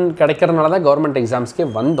கிடைக்கிறதுனால தான் கவர்மெண்ட் எக்ஸாம்ஸ்க்கே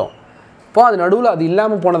வந்தோம். இப்போ அது நடுவில் அது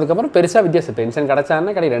இல்லாமல் போனதுக்கப்புறம் பெருசாக வித்தியாசம், பென்ஷன்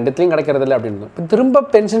கிடைச்சாங்கன்னா ரெண்டுத்துலையும் கிடைக்கிறது இல்லை அப்படின்னு. இப்போ திரும்ப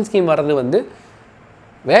பென்ஷன் ஸ்கீம் வர்றது வந்து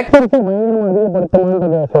வேக்கன்சி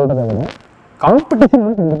அதிகப்படுத்தணுன்றதை சொல்கிறத விட காம்படிஷன்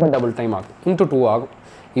வந்து கண்டிப்பாக டபுள் டைம் ஆகும், into 2 ஆகும்.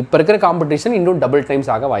 இப்போ இருக்கிற காம்படிஷன் இன்னும் டபுள் டைம்ஸ்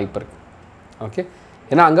ஆக வாய்ப்பு இருக்குது. ஓகே,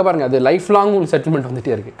 ஏன்னா அங்கே பாருங்கள், அது லைஃப் லாங் செட்டில்மெண்ட்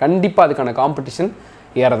வந்துகிட்டே இருக்குது. கண்டிப்பாக அதுக்கான காம்படிஷன்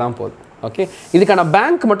ஏற தான் போகுது. ஓகே, இதுக்கான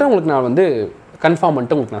பேங்க் மட்டும் உங்களுக்கு நான் வந்து கன்ஃபார்ம்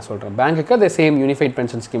பண்ணிட்டு உங்களுக்கு நான் சொல்கிறேன். பேங்க்குக்கு அது சேம் யூனிஃபைட்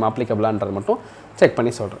பென்ஷன் ஸ்கீம் அப்ளிகபிளான்றது மட்டும் செக்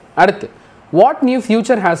பண்ணி சொல்கிறேன். அடுத்து, what new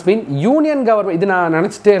future has been union government. இது நான்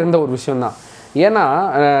நினச்சிட்டே இருந்த ஒரு விஷயம் தான். ஏன்னா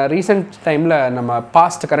ரீசெண்ட் டைமில் நம்ம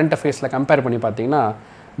பாஸ்ட் கரண்ட் அஃபேர்ஸில் கம்பேர் பண்ணி பார்த்தீங்கன்னா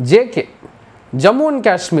ஜேகே ஜம்மு அண்ட்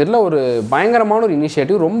காஷ்மீரில் ஒரு பயங்கரமான ஒரு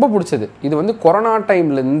இனிஷியேட்டிவ் ரொம்ப பிடிச்சது. இது வந்து கொரோனா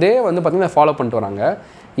டைம்லேருந்தே வந்து பார்த்திங்கன்னா ஃபாலோ பண்ணிட்டு வராங்க.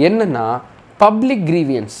 என்னென்னா public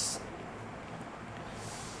grievance.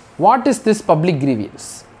 What is this public grievance?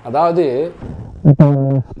 அதாவது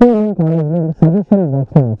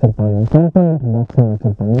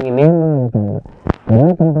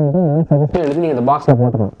எழுதி நீங்கள் இந்த பாக்ஸில்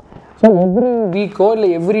போட்டுருவோம். ஸோ எவ்ரி வீக்கோ இல்லை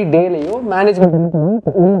எவ்ரி டேலையோ மேனேஜ்மெண்ட்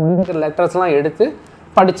வந்து லெட்டர்ஸ்லாம் எடுத்து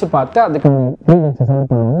படித்து பார்த்து அதுக்கு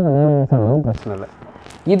பிரச்சனை இல்லை.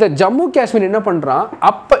 இதை ஜம்மு காஷ்மீர் என்ன பண்ணுறான்,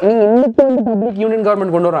 அப்போ இன்னைக்கு வந்து பப்ளிக் யூனியன்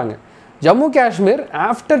கவர்மெண்ட் கொண்டு வராங்க. ஜம்மு காஷ்மீர்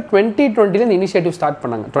ஆஃப்டர் 2020 இந்த இனிஷியேட்டிவ் ஸ்டார்ட்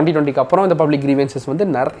பண்ணாங்க. 2020க்கு அப்புறம் இந்த பப்ளிக் கிரீவன்சஸ் வந்து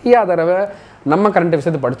நிறையா தடவை நம்ம கரண்ட்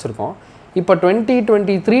விஷயத்தை படிச்சிருக்கோம். இப்போ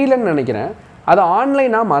 2023 நினைக்கிறேன் அதை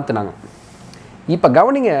ஆன்லைனாக மாற்றினாங்க. இப்போ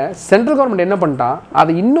கவனிங்க, சென்ட்ரல் கவர்மெண்ட் என்ன பண்ணிட்டான்,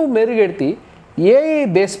 அதை இன்னும் மெருகேற்றி ஏஐ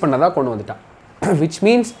பேஸ் பண்ணதாக கொண்டு வந்துட்டான். விச்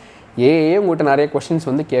மீன்ஸ் ஏஐ உங்கள்கிட்ட நிறைய கொஷின்ஸ்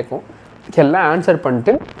வந்து கேட்கும், எல்லாம் ஆன்சர்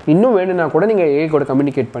பண்ணிட்டு இன்னும் வேணும்னா கூட நீங்கள் ஏஐ கூட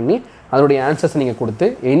கம்யூனிகேட் பண்ணி அதோடைய ஆன்சர்ஸ் நீங்கள் கொடுத்து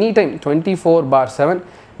எனி டைம் 24/7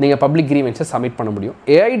 நீங்கள் பப்ளிக் கிரீவன்ஸை சப்மிட் பண்ண முடியும்.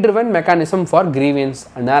 AI driven mechanism for grievance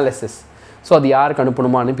analysis. So அது யாருக்கு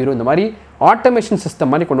அனுப்பணுமா அனுப்பிடும், இந்த மாதிரி ஆட்டோமேஷன்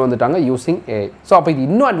சிஸ்டம் மாதிரி கொண்டு வந்துட்டாங்க யூஸிங் ஏஐ. ஸோ அப்போ இது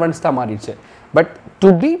இன்னும் அட்வான்ஸ்டாக மாறிடுச்சு. But to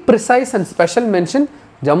be precise and special mention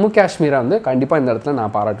Jammu காஷ்மீரை வந்து கண்டிப்பாக இந்த இடத்துல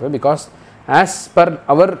நான் பாராட்டுவேன். Because as per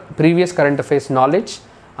our previous current affairs knowledge,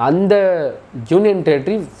 அந்த யூனியன்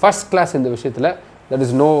டெரிட்டரி ஃபர்ஸ்ட் கிளாஸ் இந்த விஷயத்தில். That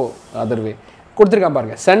is no other way. கொடுத்துருக்கான்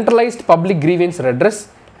பாருங்க, centralised public grievance redress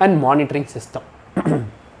and monitoring system.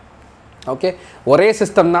 Okay, ஒரே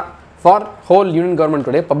சிஸ்டம் தான் for whole union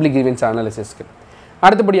கவர்மெண்ட்டுடைய public grievance அனாலிசிஸ்க்கு.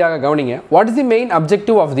 அடுத்தபடியாக கவனிங்க, what is the main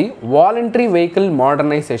objective of the voluntary vehicle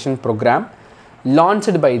modernisation program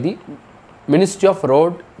launched by the ministry of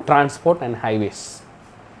road transport and highways.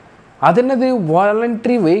 அது என்னது?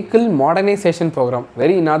 Voluntary vehicle modernisation program.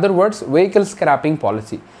 Very in other words vehicle scrapping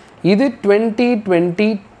policy. இது 2020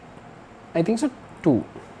 I think so 2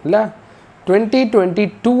 இல்லை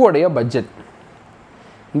 2022 budget.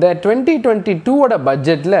 இந்த 2022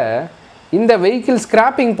 பட்ஜெட்டில் இந்த vehicle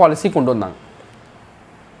scrapping policy கொண்டு வந்தாங்க.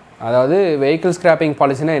 அதாவது வெஹிக்கிள் ஸ்கிராப்பிங்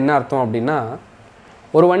பாலிசினா என்ன அர்த்தம் அப்படின்னா,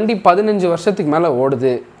 ஒரு வண்டி 15 வருஷத்துக்கு மேலே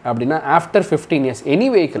ஓடுது அப்படின்னா after 15 years any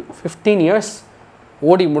vehicle 15 years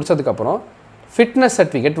ஓடி முடிச்சதுக்கப்புறம் ஃபிட்னஸ்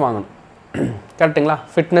சர்டிஃபிகேட் வாங்கணும். கரெக்டுங்களா?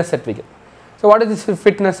 Fitness certificate. So what is this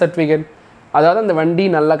fitness certificate? அதாவது அந்த வண்டி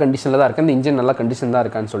நல்ல கண்டிஷனில் தான் இருக்குது, அந்த இன்ஜின் நல்ல கண்டிஷன் தான்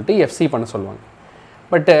இருக்கான்னு சொல்லிட்டு எஃப்சி பண்ண சொல்லுவாங்க.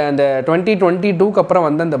 பட் அந்த 2022 அப்புறம்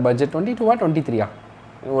வந்து அந்த பட்ஜெட் 22 23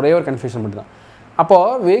 ஒரே ஒரு கன்ஃபியூஷன் மட்டும் தான்.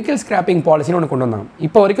 அப்போது வெஹிக்கிள் ஸ்கிராப்பிங் பாலிசின்னு ஒன்று கொண்டு வந்தாங்க.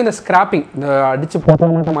 இப்போ வரைக்கும் இந்த ஸ்கிராப்பிங் இந்த அடித்து போட்ட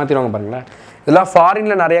மட்டும் மாற்றிடுவாங்க பாருங்களேன். இதெல்லாம்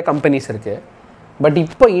ஃபாரினில் நிறைய கம்பெனிஸ் இருக்குது. பட்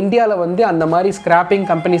இப்போ இந்தியாவில் வந்து அந்த மாதிரி ஸ்கிராப்பிங்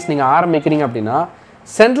கம்பெனிஸ் நீங்கள் ஆரம்பிக்கிறீங்க அப்படின்னா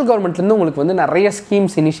சென்ட்ரல் கவர்மெண்ட்லேருந்து உங்களுக்கு வந்து நிறைய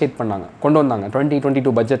ஸ்கீம்ஸ் இனிஷியேட் பண்ணாங்க, கொண்டு வந்தாங்க.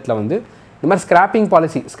 2022 பட்ஜெட்டில் வந்து இந்த மாதிரி ஸ்கிராப்பிங்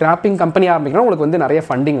பாலிசி, ஸ்கிராப்பிங் கம்பெனி ஆரம்பிக்கணும் உங்களுக்கு வந்து நிறைய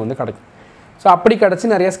ஃபண்டிங் வந்து கிடைக்கும். ஸோ அப்படி கிடச்சி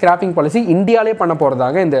நிறைய ஸ்கிராப்பிங் பாலிசி இந்தியாவிலே பண்ண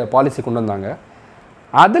போகிறதாக இந்த பாலிசி கொண்டு வந்தாங்க.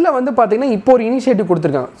 அதில் வந்து பார்த்திங்கன்னா இப்போ ஒரு இனிஷியேட்டிவ்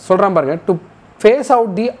கொடுத்துருக்காங்க. சொல்கிறான் பாருங்கள், to face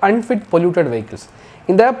out the unfit polluted vehicles.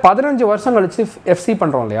 இந்த 15 வருஷம் கழிச்சு எஃப்சி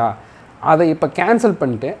பண்ணுறோம் இல்லையா, அதை இப்போ கேன்சல்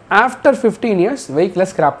பண்ணிட்டு ஆஃப்டர் 15 இயர்ஸ் வெஹிக்கிளை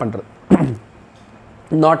ஸ்கிராப் பண்ணுறது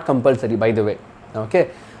not compulsory by the way. Okay,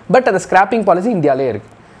 but அந்த ஸ்கிராப்பிங் பாலிசி இந்தியாவிலே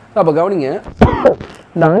இருக்குது. ஸோ அப்போ கவனிங்க,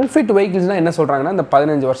 இந்த அன்ஃபிட் வெஹிக்கிள்ஸ்னால் என்ன சொல்கிறாங்கன்னா, இந்த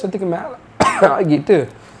 15 வருஷத்துக்கு மேலே ஆகிட்டு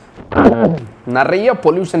நிறைய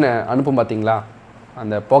பொல்யூஷனை அனுப்பும் பார்த்தீங்களா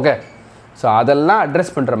அந்த புகை. ஸோ அதெல்லாம்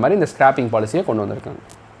அட்ரஸ் பண்ணுற மாதிரி இந்த ஸ்கிராப்பிங் பாலிசியை கொண்டு வந்திருக்காங்க.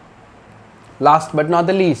 Last but not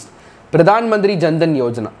the least, Pradhan Mantri Jan Dhan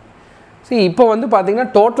Yojana. See, இப்போ வந்து பார்த்தீங்கன்னா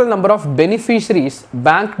total number of beneficiaries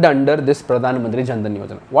banged under this Pradhan Mantri Jan Dhan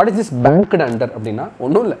Yojana. What is this banged under அப்படின்னா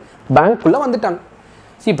ஒன்றும் இல்லை, பேங்க்குள்ளே வந்துட்டாங்க.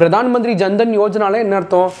 See, பிரதான் மந்திரி ஜன்தன் யோஜனால என்ன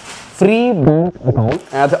அர்த்தம்? ஃப்ரீ பேங்க் அக்கௌண்ட்,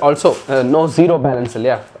 அது ஆல்சோ நோ ஜீரோ பேலன்ஸ்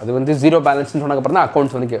இல்லையா, அது வந்து ஜீரோ பேலன்ஸ்னு சொன்னதுக்கப்புறம் தான்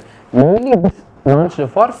அக்கௌண்ட்ஸ் வந்து mainly launched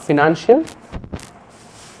for financial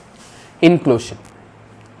inclusion.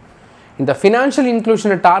 இந்த ஃபினான்ஷியல்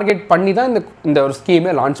இன்க்ளூஷனை டார்கெட் பண்ணி தான் இந்த ஒரு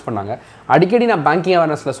ஸ்கீமே லான்ச் பண்ணாங்க. அடிக்கடி நான் பேங்கிங்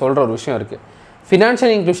அவேர்னஸில் சொல்கிற ஒரு விஷயம் இருக்குது,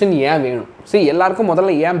 ஃபினான்ஷியல் இன்க்ளூஷன் ஏன் வேணும்? சரி, எல்லாருக்கும்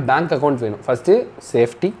முதல்ல ஏன் பேங்க் அக்கௌண்ட் வேணும்? First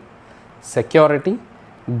safety, security,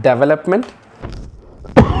 development,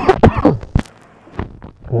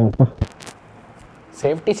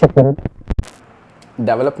 safety, security,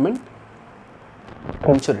 development,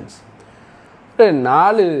 insurance.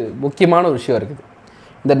 4 முக்கியமான ஒரு விஷயம் இருக்குது.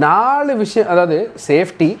 இந்த 4 விஷயம், அதாவது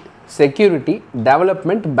சேஃப்டி, செக்யூரிட்டி,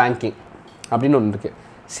 டெவலப்மெண்ட், பேங்கிங் அப்படின்னு ஒன்று இருக்குது.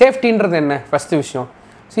 சேஃப்டின்றது என்ன? ஃபஸ்ட்டு விஷயம்,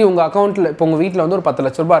 சரி உங்கள் அக்கௌண்ட்டில் இப்போ உங்கள் வீட்டில் வந்து ஒரு 10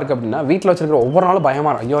 லட்ச ரூபா இருக்குது அப்படின்னா வீட்டில் வச்சுருக்கிற ஒவ்வொரு நாளும்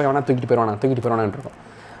பயமாக இருக்கும், ஐயோ எவனா தூக்கிட்டு போயிடுவானான்னு இருக்கும்.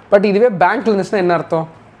 பட் இதுவே பேங்க்கில் இருந்துச்சுன்னா என்ன அர்த்தம்?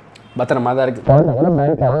 பத்திரமா தான் இருக்குது.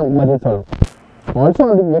 ஆல்சோ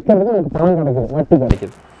அது வைக்கிறதுக்கு உங்களுக்கு பணம் கிடைக்குது, வட்டி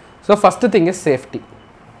கிடைக்குது. So first thing is safety.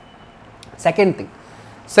 Second thing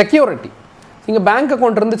security. நீங்கள் பேங்க்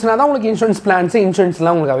அக்கௌண்ட் இருந்துச்சுன்னா தான் உங்களுக்கு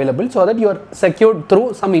இன்சூரன்ஸ்லாம் உங்களுக்கு available, so that you are secured through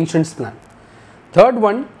some insurance plan. Third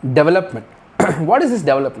one, development. What is this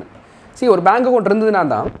development? சரி, ஒரு பேங்க் அக்கௌண்ட் இருந்ததுன்னா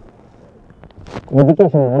தான்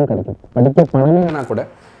எஜுகேஷன் லோன் கிடைக்கும். படிக்க பணமேனா கூட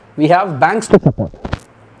we have banks to support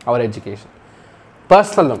our education.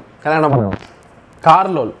 Personal loan, கல்யாணம் பண்ணலாம்,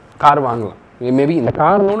 கார் லோன், கார் வாங்கலாம். மேபி இந்த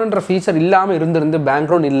கார் லோனுன்ற ஃபீச்சர் இல்லாமல் இருந்து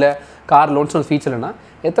பேங்க் லோன் இல்லை, கார் லோன்ஸ் ஒரு ஃபீச்சர் இல்லைன்னா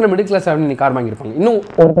எத்தனை மிடில் கிளாஸ் ஃபேமிலி நீ கார் வாங்கியிருப்பாங்க? இன்னும்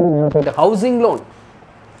ஒரு ஹவுசிங் லோன்,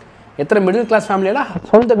 எத்தனை மிடில் கிளாஸ் ஃபேமிலியெல்லாம்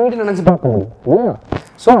சொந்த வீடு நினச்சி பார்க்க முடியும் இல்லையா?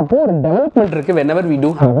 ஸோ அப்போ ஒரு டெவலப்மெண்ட் இருக்குது whenever we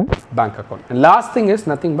do have a bank account. And last thing is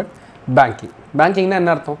nothing but banking. பேங்கிங்னா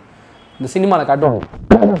என்ன அர்த்தம்? இந்த சினிமாவில் காட்டுவாங்க,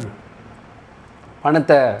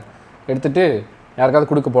 பணத்தை எடுத்துகிட்டு யாருக்காவது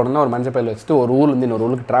கொடுக்க போனோம்னா ஒரு மஞ்சள் பையில் வச்சுட்டு ஒரு ஊர்லேருந்து இன்னொரு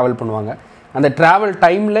ஊருக்கு ட்ராவல் பண்ணுவாங்க. அந்த ட்ராவல்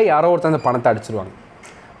டைமில் யாரோ ஒருத்தர் அந்த பணத்தை அடிச்சிருவாங்க.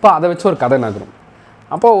 அப்போ அதை வச்சு ஒரு கதை நகரும்.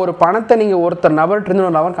 அப்போது ஒரு பணத்தை நீங்கள் ஒருத்தர் நபர்கிட்ட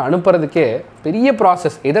ஒரு நபருக்கு அனுப்புறதுக்கே பெரிய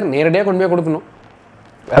ப்ராசஸ். எதர் நேரடியாக கொண்டு போய் கொடுக்கணும்,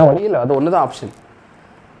 வேறு வழி இல்லை, அது ஒன்று தான் ஆப்ஷன்.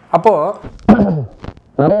 அப்போது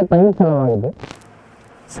நிறைய டைம் செலவாகுது,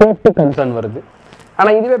 சேஃப்டி கன்சர்ன் வருது.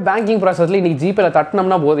 ஆனால் இதுவே பேங்கிங் ப்ராசஸில் இன்றைக்கி ஜிபேல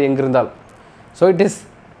தட்டினோம்னா போதும் எங்கே இருந்தாலும். So it is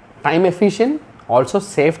time efficient, also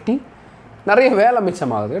safety, நிறைய வேலை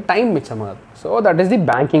மிச்சமாகுது, டைம் மிச்சமாகுது. So that is the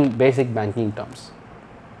banking, basic banking terms.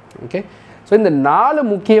 Okay, so இந்த 4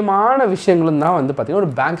 முக்கியமான விஷயங்களும் தான் வந்து பார்த்தீங்கன்னா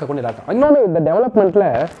ஒரு பேங்க் அக்கௌண்ட் இருக்கு. இன்னொன்று இந்த டெவலப்மெண்ட்டில்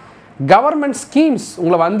கவர்மெண்ட் ஸ்கீம்ஸ்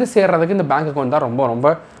உங்களை வந்து சேர்றதுக்கு இந்த பேங்க் அக்கௌண்ட் தான் ரொம்ப ரொம்ப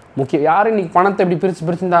முக்கியம். யாரும் இன்னைக்கு பணத்தை எப்படி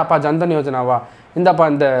பிரித்து இந்தாப்பா ஜன்தன் யோஜனாவா, இந்தாப்பா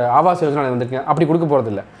இந்த ஆவாஸ் யோஜனா வந்துருக்கேன் அப்படி கொடுக்க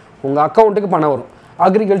போகிறதில்ல. உங்கள் அக்கௌண்ட்டுக்கு பணம் வரும்.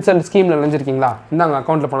 அக்ரிகல்ச்சர் ஸ்கீமில் நினைஞ்சிருக்கீங்களா, இந்தாங்க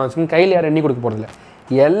அக்கௌண்ட்டில் பணம் வச்சுக்கோங்க, கையில் யாரும் எண்ணி கொடுக்க போகிறதில்ல.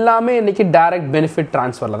 எல்லாமே இன்றைக்கி டைரக்ட் பெனிஃபிட்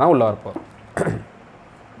ட்ரான்ஸ்ஃபரில் தான் உள்ள வரப்போம்.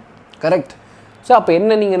 கரெக்ட். ஸோ அப்போ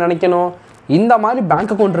என்ன நீங்கள் நினைக்கணும், இந்த மாதிரி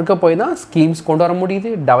பேங்க் அக்கௌண்ட் இருக்க போய் தான் ஸ்கீம்ஸ் கொண்டு வர முடியுது,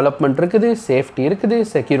 டெவலப்மெண்ட் இருக்குது, சேஃப்டி இருக்குது,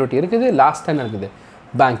 செக்யூரிட்டி இருக்குது, லாஸ்ட் டைம் இருக்குது,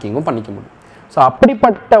 பேங்கிங்கும் பண்ணிக்க முடியும். ஸோ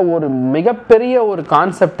அப்படிப்பட்ட ஒரு மிகப்பெரிய ஒரு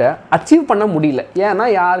கான்செப்டை அச்சீவ் பண்ண முடியல. ஏன்னா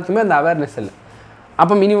யாருக்குமே அந்த அவேர்னஸ் இல்லை.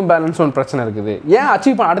 அப்போ மினிமம் பேலன்ஸ் ஒன்று பிரச்சனை இருக்குது. ஏன்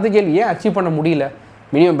அச்சீவ் பண்ண, அடுத்த கேள்வி, ஏன் அச்சீவ் பண்ண முடியல?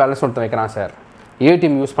 மினிமம் பேலன்ஸ் ஒருத்தர் வைக்கிறான் சார்,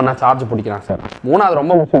 ஏடிஎம் யூஸ் பண்ணால் சார்ஜ் பிடிக்கிறான் சார். மூணாவது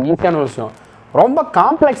ரொம்ப விஷயம், ஈஸியான ஒரு விஷயம், ரொம்ப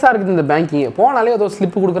காம்ப்ளெக்ஸாக இருக்குது இந்த பேங்கிங். போனாலே ஏதோ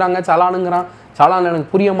ஸ்லிப்பு கொடுக்குறாங்க, சலானுங்கிறான், சலான் எனக்கு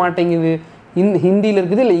புரிய மாட்டேங்குது. ஹிந்தியில்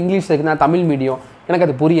இருக்குது இல்லை இங்கிலீஷில் இருக்குது, நான் தமிழ் மீடியம், எனக்கு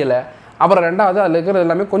அது புரியலை. அப்புறம் ரெண்டாவது அதில் இருக்கிறது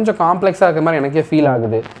எல்லாமே கொஞ்சம் காம்ப்ளெக்ஸாக இருக்கிற மாதிரி எனக்கே ஃபீல்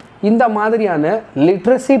ஆகுது. இந்த மாதிரியான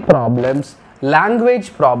literacy problems, language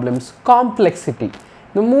problems, complexity,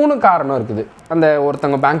 இந்த 3 காரணம் இருக்குது அந்த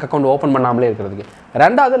ஒருத்தவங்க பேங்க் அக்கௌண்ட் ஓப்பன் பண்ணாமலே இருக்கிறதுக்கு.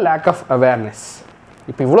 ரெண்டாவது லேக் ஆஃப் அவேர்னஸ்.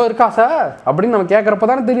 இப்போ இவ்வளோ இருக்கா சார் அப்படின்னு நம்ம கேட்குறப்ப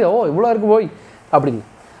தானே தெரியும், ஓ இவ்வளோ இருக்குது போய் அப்படின்னு.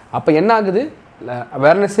 அப்போ என்ன ஆகுது,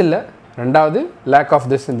 அவேர்னஸ் இல்லை. ரெண்டாவது லேக் ஆஃப்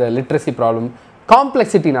திஸ், இந்த லிட்ரஸி ப்ராப்ளம்,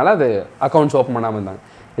 காம்ப்ளெக்சிட்டினால அது அக்கௌண்ட்ஸ் ஓப்பன் பண்ணாமல் இருந்தாங்க.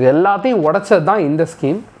 இது எல்லாத்தையும் உடைச்சது தான் இந்த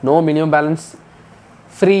scheme. No minimum balance,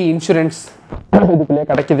 free insurance இதுக்குள்ளேயே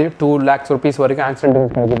கிடைக்கிது, 2 lakhs rupees வரைக்கும்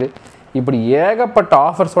ஆக்சிடென்ட் கிடைக்குது. இப்படி ஏகப்பட்ட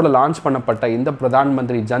ஆஃபர்ஸோடு லான்ச் பண்ணப்பட்ட இந்த பிரதான்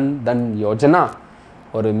மந்திரி ஜன் தன் யோஜனா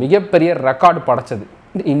ஒரு மிகப்பெரிய ரெக்கார்டு படைச்சது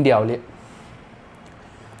இந்தியாவிலேயே.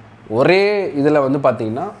 ஒரே இதில் வந்து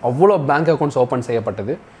பார்த்திங்கன்னா அவ்வளோ பேங்க் அக்கௌண்ட்ஸ் ஓப்பன்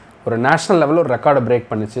செய்யப்பட்டது. ஒரு நேஷ்னல் லெவலில் ஒரு ரெக்கார்டை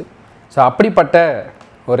பிரேக் பண்ணிச்சு. ஸோ அப்படிப்பட்ட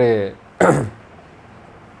ஒரு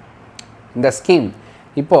இந்த ஸ்கீம்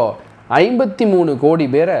இப்போது 53 கோடி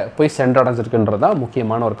பேரை போய் சென்றடைஞ்சிருக்குன்றது தான்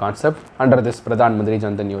முக்கியமான ஒரு concept under this Pradhan Mantri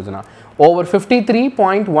Jan Dhan Yojana. Over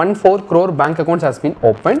 53.14 crore bank accounts has been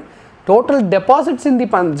open. Total deposits இன் தி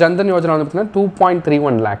ஜன்தன் யோஜனா வந்து பார்த்தீங்கன்னா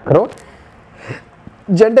 2.31 lakh crore.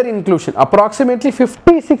 Gender inclusion, approximately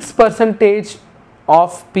 56% of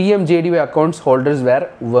PMJDY accounts holders were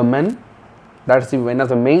women. That's one of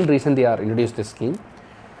the main reason they are introduced this scheme.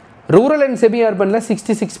 Rural and semi-urban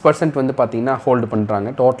 66% வந்து பார்த்தீங்கன்னா hold பண்ணுறாங்க.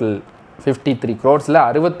 Total 53 crores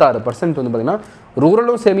 66% வந்து பார்த்தீங்கன்னா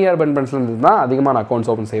ரூரலும் semi urban பன்ஸ்லேருந்து தான் அதிகமான accounts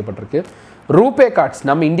open செய்யப்பட்டிருக்கு. RuPay cards,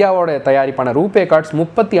 நம்ம இந்தியாவோட தயாரிப்பான ரூபே கார்ட்ஸ்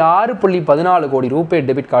 36.14 கோடி ரூபே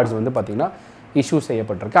டெபிட் கார்ட்ஸ் வந்து பார்த்தீங்கன்னா இஷ்யூ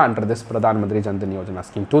செய்யப்பட்டிருக்கு under this Pradhan Mantri Jan Dhan Yojana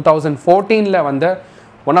scheme. 2014 வந்த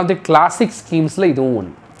ஒன் ஆஃப் தி கிளாசிக் ஸ்கீம்ஸில் இதுவும்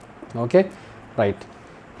ஒன்று. Okay right.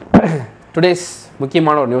 டுடேஸ்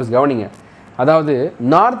முக்கியமான ஒரு நியூஸ் கவனிங்க. அதாவது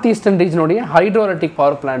north eastern ரீஜனுடைய ஹைட்ரோஎலக்ட்ரிக்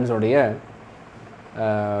power பிளான்ஸோடைய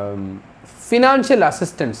financial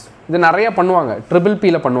assistance இது நிறையா பண்ணுவாங்க. PPP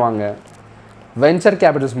பண்ணுவாங்க, வெஞ்சர்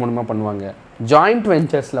கேபிட்டல்ஸ் மூலமாக பண்ணுவாங்க, ஜாயிண்ட்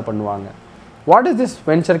வெஞ்சர்ஸில் பண்ணுவாங்க. What is this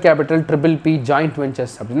venture capital, PPP, joint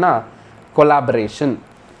ventures அப்படின்னா கொலாபரேஷன்.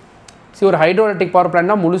 ஒரு ஹைட்ரோஎலக்ட்ரிக் பவர்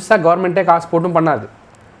பிளான்னா முழுசாக கவர்மெண்ட்டே காசு போட்டும் பண்ணாது.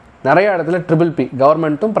 நிறைய இடத்துல PPP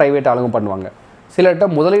கவர்மெண்ட்டும் ப்ரைவேட் ஆளுங்க பண்ணுவாங்க. சில இடத்துல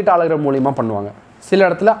முதலீட்டாளர்கள் மூலிமா பண்ணுவாங்க, சில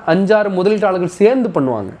இடத்துல 5-6 முதலீட்டாளர்கள் சேர்ந்து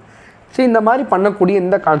பண்ணுவாங்க. ஸோ இந்த மாதிரி பண்ணக்கூடிய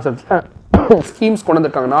இந்த கான்செப்ட்ஸில் ஸ்கீம்ஸ் கொண்டு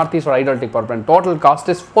வந்திருக்காங்க. North east ஹைட்ரோஎலக்ட்ரிக் power plan total cost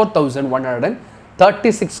is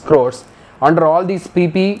 4,136 crores. Under all these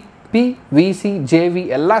PPP, VC, JV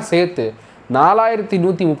எல்லாம் சேர்த்து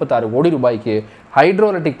 4,136 கோடி ரூபாய்க்கு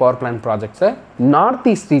ஹைட்ரோஎலக்ட்ரிக் பவர் பிளான்ட் ப்ராஜெக்ட்ஸை நார்த்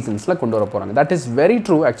ஈஸ்ட் ரீஜன்ஸில் கொண்டு வர போகிறாங்க. That is very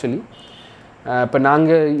true actually. இப்போ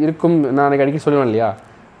நாங்கள் இருக்கும், நான் அடிக்கடி சொல்லுவேன் இல்லையா,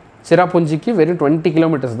 சிராபுஞ்சிக்கு வெறும் 20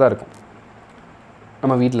 kilometers தான் இருக்கும்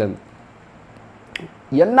நம்ம வீட்டிலேருந்து.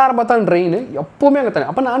 எல்லாரும் பார்த்தாலும் ட்ரெயின் எப்போவுமே அங்கே தண்ணி.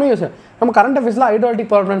 அப்போ நானும் யோசிச்சேன், நம்ம கரண்ட் அஃபேர்ஸில்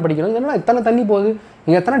ஹைட்ரோஎலக்ட்ரிக் பவர் பிளான் படிக்கணும், ஏன்னா எத்தனை தண்ணி போகுது,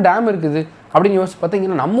 இங்கே எத்தனை டேம் இருக்குது அப்படின்னு யோசிச்சு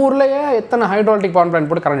பார்த்தீங்கன்னா நம்ம ஊர்லேயே எத்தனை ஹைட்ரோஎலக்ட்ரிக் பவர் பிளான்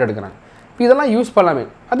போட்டு கரண்ட் எடுக்கிறாங்க. இப்போ இதெல்லாம் யூஸ் பண்ணலாமே,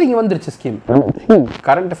 அது இங்கே வந்துருச்சு ஸ்கீம்.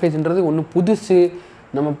 கரண்ட் அஃபேர்ஸ்ன்றது ஒன்று புதுசு,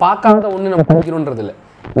 நம்ம பார்க்காத ஒன்று நம்ம படிக்கணுன்றது இல்லை.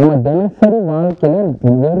 நம்ம தினசரி வாழ்க்கையில்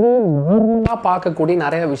வெறும் நார்மலாக பார்க்கக்கூடிய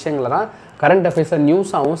நிறைய விஷயங்களை தான் கரண்ட் அஃபேர்ஸை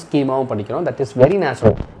நியூஸாகவும் ஸ்கீமாகவும் படிக்கிறோம். That is very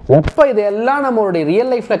natural. எப்போ இதெல்லாம் நம்மளுடைய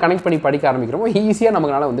ரியல் லைஃப்பில் கனெக்ட் பண்ணி படிக்க ஆரம்பிக்கிறோமோ ஈஸியாக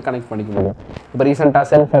நமக்குனால வந்து கனெக்ட் பண்ணிக்க முடியும். இப்போ ரீசெண்டாக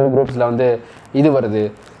செல்ஃப் ஹெல்ப் குரூப்ஸில் வந்து இது வருது,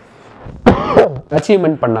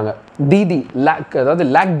 அச்சீவ்மெண்ட் பண்ணாங்க, தீதி லேக், அதாவது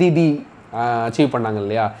லேக் தீதி அச்சீவ் பண்ணாங்க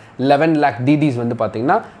இல்லையா. 11 lakh தீதிஸ் வந்து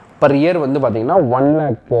பார்த்தீங்கன்னா பர் இயர் வந்து பார்த்தீங்கன்னா 1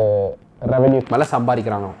 lakh ரெவென்யூக்கு மேலே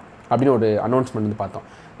சம்பாதிக்கிறாங்க அப்படின்னு ஒரு அனௌன்ஸ்மெண்ட் வந்து பார்த்தோம்.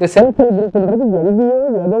 இந்த செல்ஃப் ஹெல்ப் குரூப்ன்றது எங்கேயோ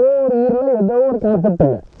ஏதோ ஒரு ஊரில் ஏதோ ஒரு கான்செப்ட்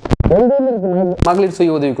இல்லை, எங்கேயுமே இருக்குது. மகளிர்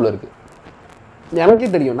சுய உதவிக்குள்ள இருக்குது, எனக்கே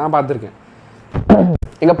தெரியும், நான் பார்த்துருக்கேன்.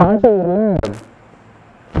 எங்கள் பாட்டி ஊரில்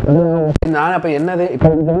நான் அப்போ என்னது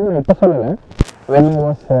இப்போ சொல்லலை, when I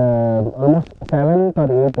was almost 7th or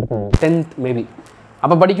 8th இருக்கும் 10th மேபி.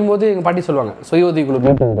 அப்போ படிக்கும்போது எங்கள் பாட்டி சொல்லுவாங்க சுய உதவி குழு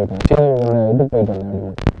மீட்டிங் போயிட்டேன். சரி இதுக்கு போயிட்டு வந்தேன்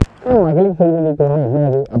அப்படின்னு. மகளிர் சுய உதவி குழு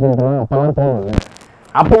என்னது அப்படின்றலாம் அப்போலாம் தோணும்ல.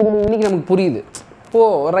 அப்போ இன்னைக்கு நமக்கு புரியுது. ஓ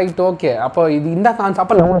ரைட் ஓகே, அப்போ இது இந்த கான்செப்ட்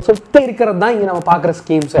அப்போ நம்ம சுத்த இருக்கிறது தான் இங்கே நம்ம பார்க்குற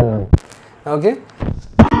ஸ்கீம்ஸ். Okay,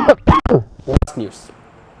 news.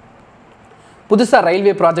 புதுசாக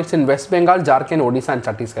railway projects in west Bengal, Jharkhand, Odisha and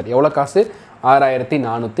Chhattisgarh. எவ்வளோ காசு?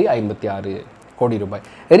 6456 கோடி ரூபாய்.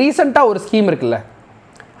 ரீசெண்டாக ஒரு ஸ்கீம் இருக்குல்ல,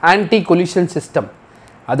 ஆன்டி கொலிஷன் சிஸ்டம்,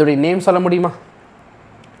 அதோடைய நேம் சொல்ல முடியுமா?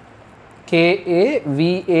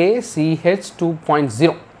 KAVACH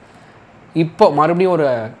 2.0. இப்போ மறுபடியும் ஒரு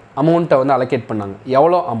அமௌண்ட்டை வந்து அலோகேட் பண்ணாங்க.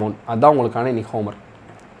 எவ்வளோ அமௌண்ட்? அதுதான் உங்களுக்கான இன்னைக்கு ஹோம்ஒர்க்.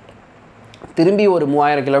 திரும்பி ஒரு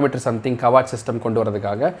 3000 கிலோமீட்டர் சம்திங் கவாட் சிஸ்டம் கொண்டு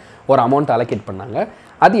வரதுக்காக ஒரு அமௌண்ட் அலோகேட் பண்ணாங்க.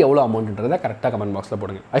 அது எவ்வளோ அமௌண்ட்ன்றதை கரெக்டாக கமெண்ட் பாக்ஸில்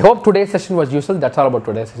போடுங்க. I hope today session was useful. That's all about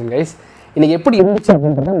today session guys. இன்றைக்கி எப்படி இருந்துச்சு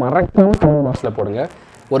அப்படின்றத மறக்காமல் கமெண்ட் பாக்ஸில் போடுங்க.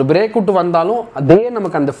 ஒரு பிரேக் விட்டு வந்தாலும் அதே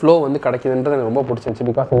நமக்கு அந்த ஃப்ளோ வந்து கிடைக்குதுன்றது எனக்கு ரொம்ப பிடிச்சிருந்துச்சு.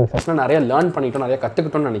 பிகாஸ் இந்த செஷனில் நிறைய லேர்ன் பண்ணிட்டோம், நிறைய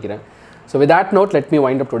கற்றுக்கிட்டோம்னு நினைக்கிறேன். So with that note let me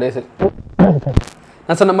wind up today session.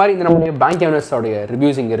 நான் சொன்ன மாதிரி இந்த நம்மளுடைய பேங்க் அவேர்னஸோடைய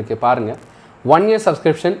ரிவ்யூஸ் இங்கே இருக்குது பாருங்கள். 1 year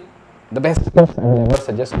subscription, the best course I will ever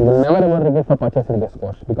suggest. You will never ever regret for purchasing this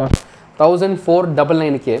course because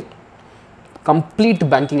 1499 complete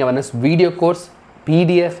banking awareness video course,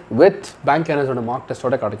 PDF with bank awareness oda mock test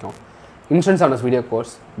oda கிடைக்கும். Insurance awareness video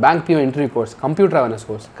course, bank PO interview course, computer awareness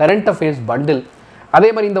course, current affairs bundle. அதே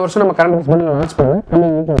மாதிரி இந்த வருஷம் நம்ம current affairs bundle launch பண்ணுவோம்,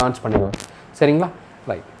 coming week launch பண்ணிடுவோம். சரிங்களா?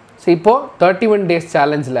 Right. So இப்போது 31 days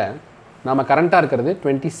சேலஞ்சில் நம்ம கரண்ட்டாக இருக்கிறது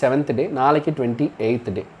 27th டே, நாளைக்கு 28th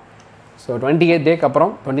டே. ஸோ 28th டேக்கு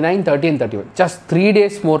அப்புறம் 29, 30 and 31. Just 3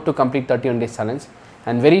 days more to complete 31 days challenge.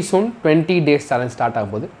 And very soon 20 days challenge start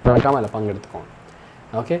ஆகும்போது மறக்காமல் அதில் பங்கெடுத்துக்கோங்க.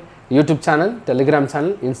 Okay, YouTube channel, Telegram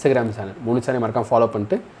channel, Instagram channel 3 channel மறக்காம ஃபாலோ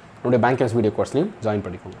பண்ணிட்டு என்னுடைய பேங்க் வீடியோ கோர்ஸ்லையும் ஜாயின்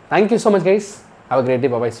பண்ணிக்கோங்க. Thank you so much guys. Have a great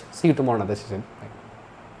day. By. See you tomorrow on another session.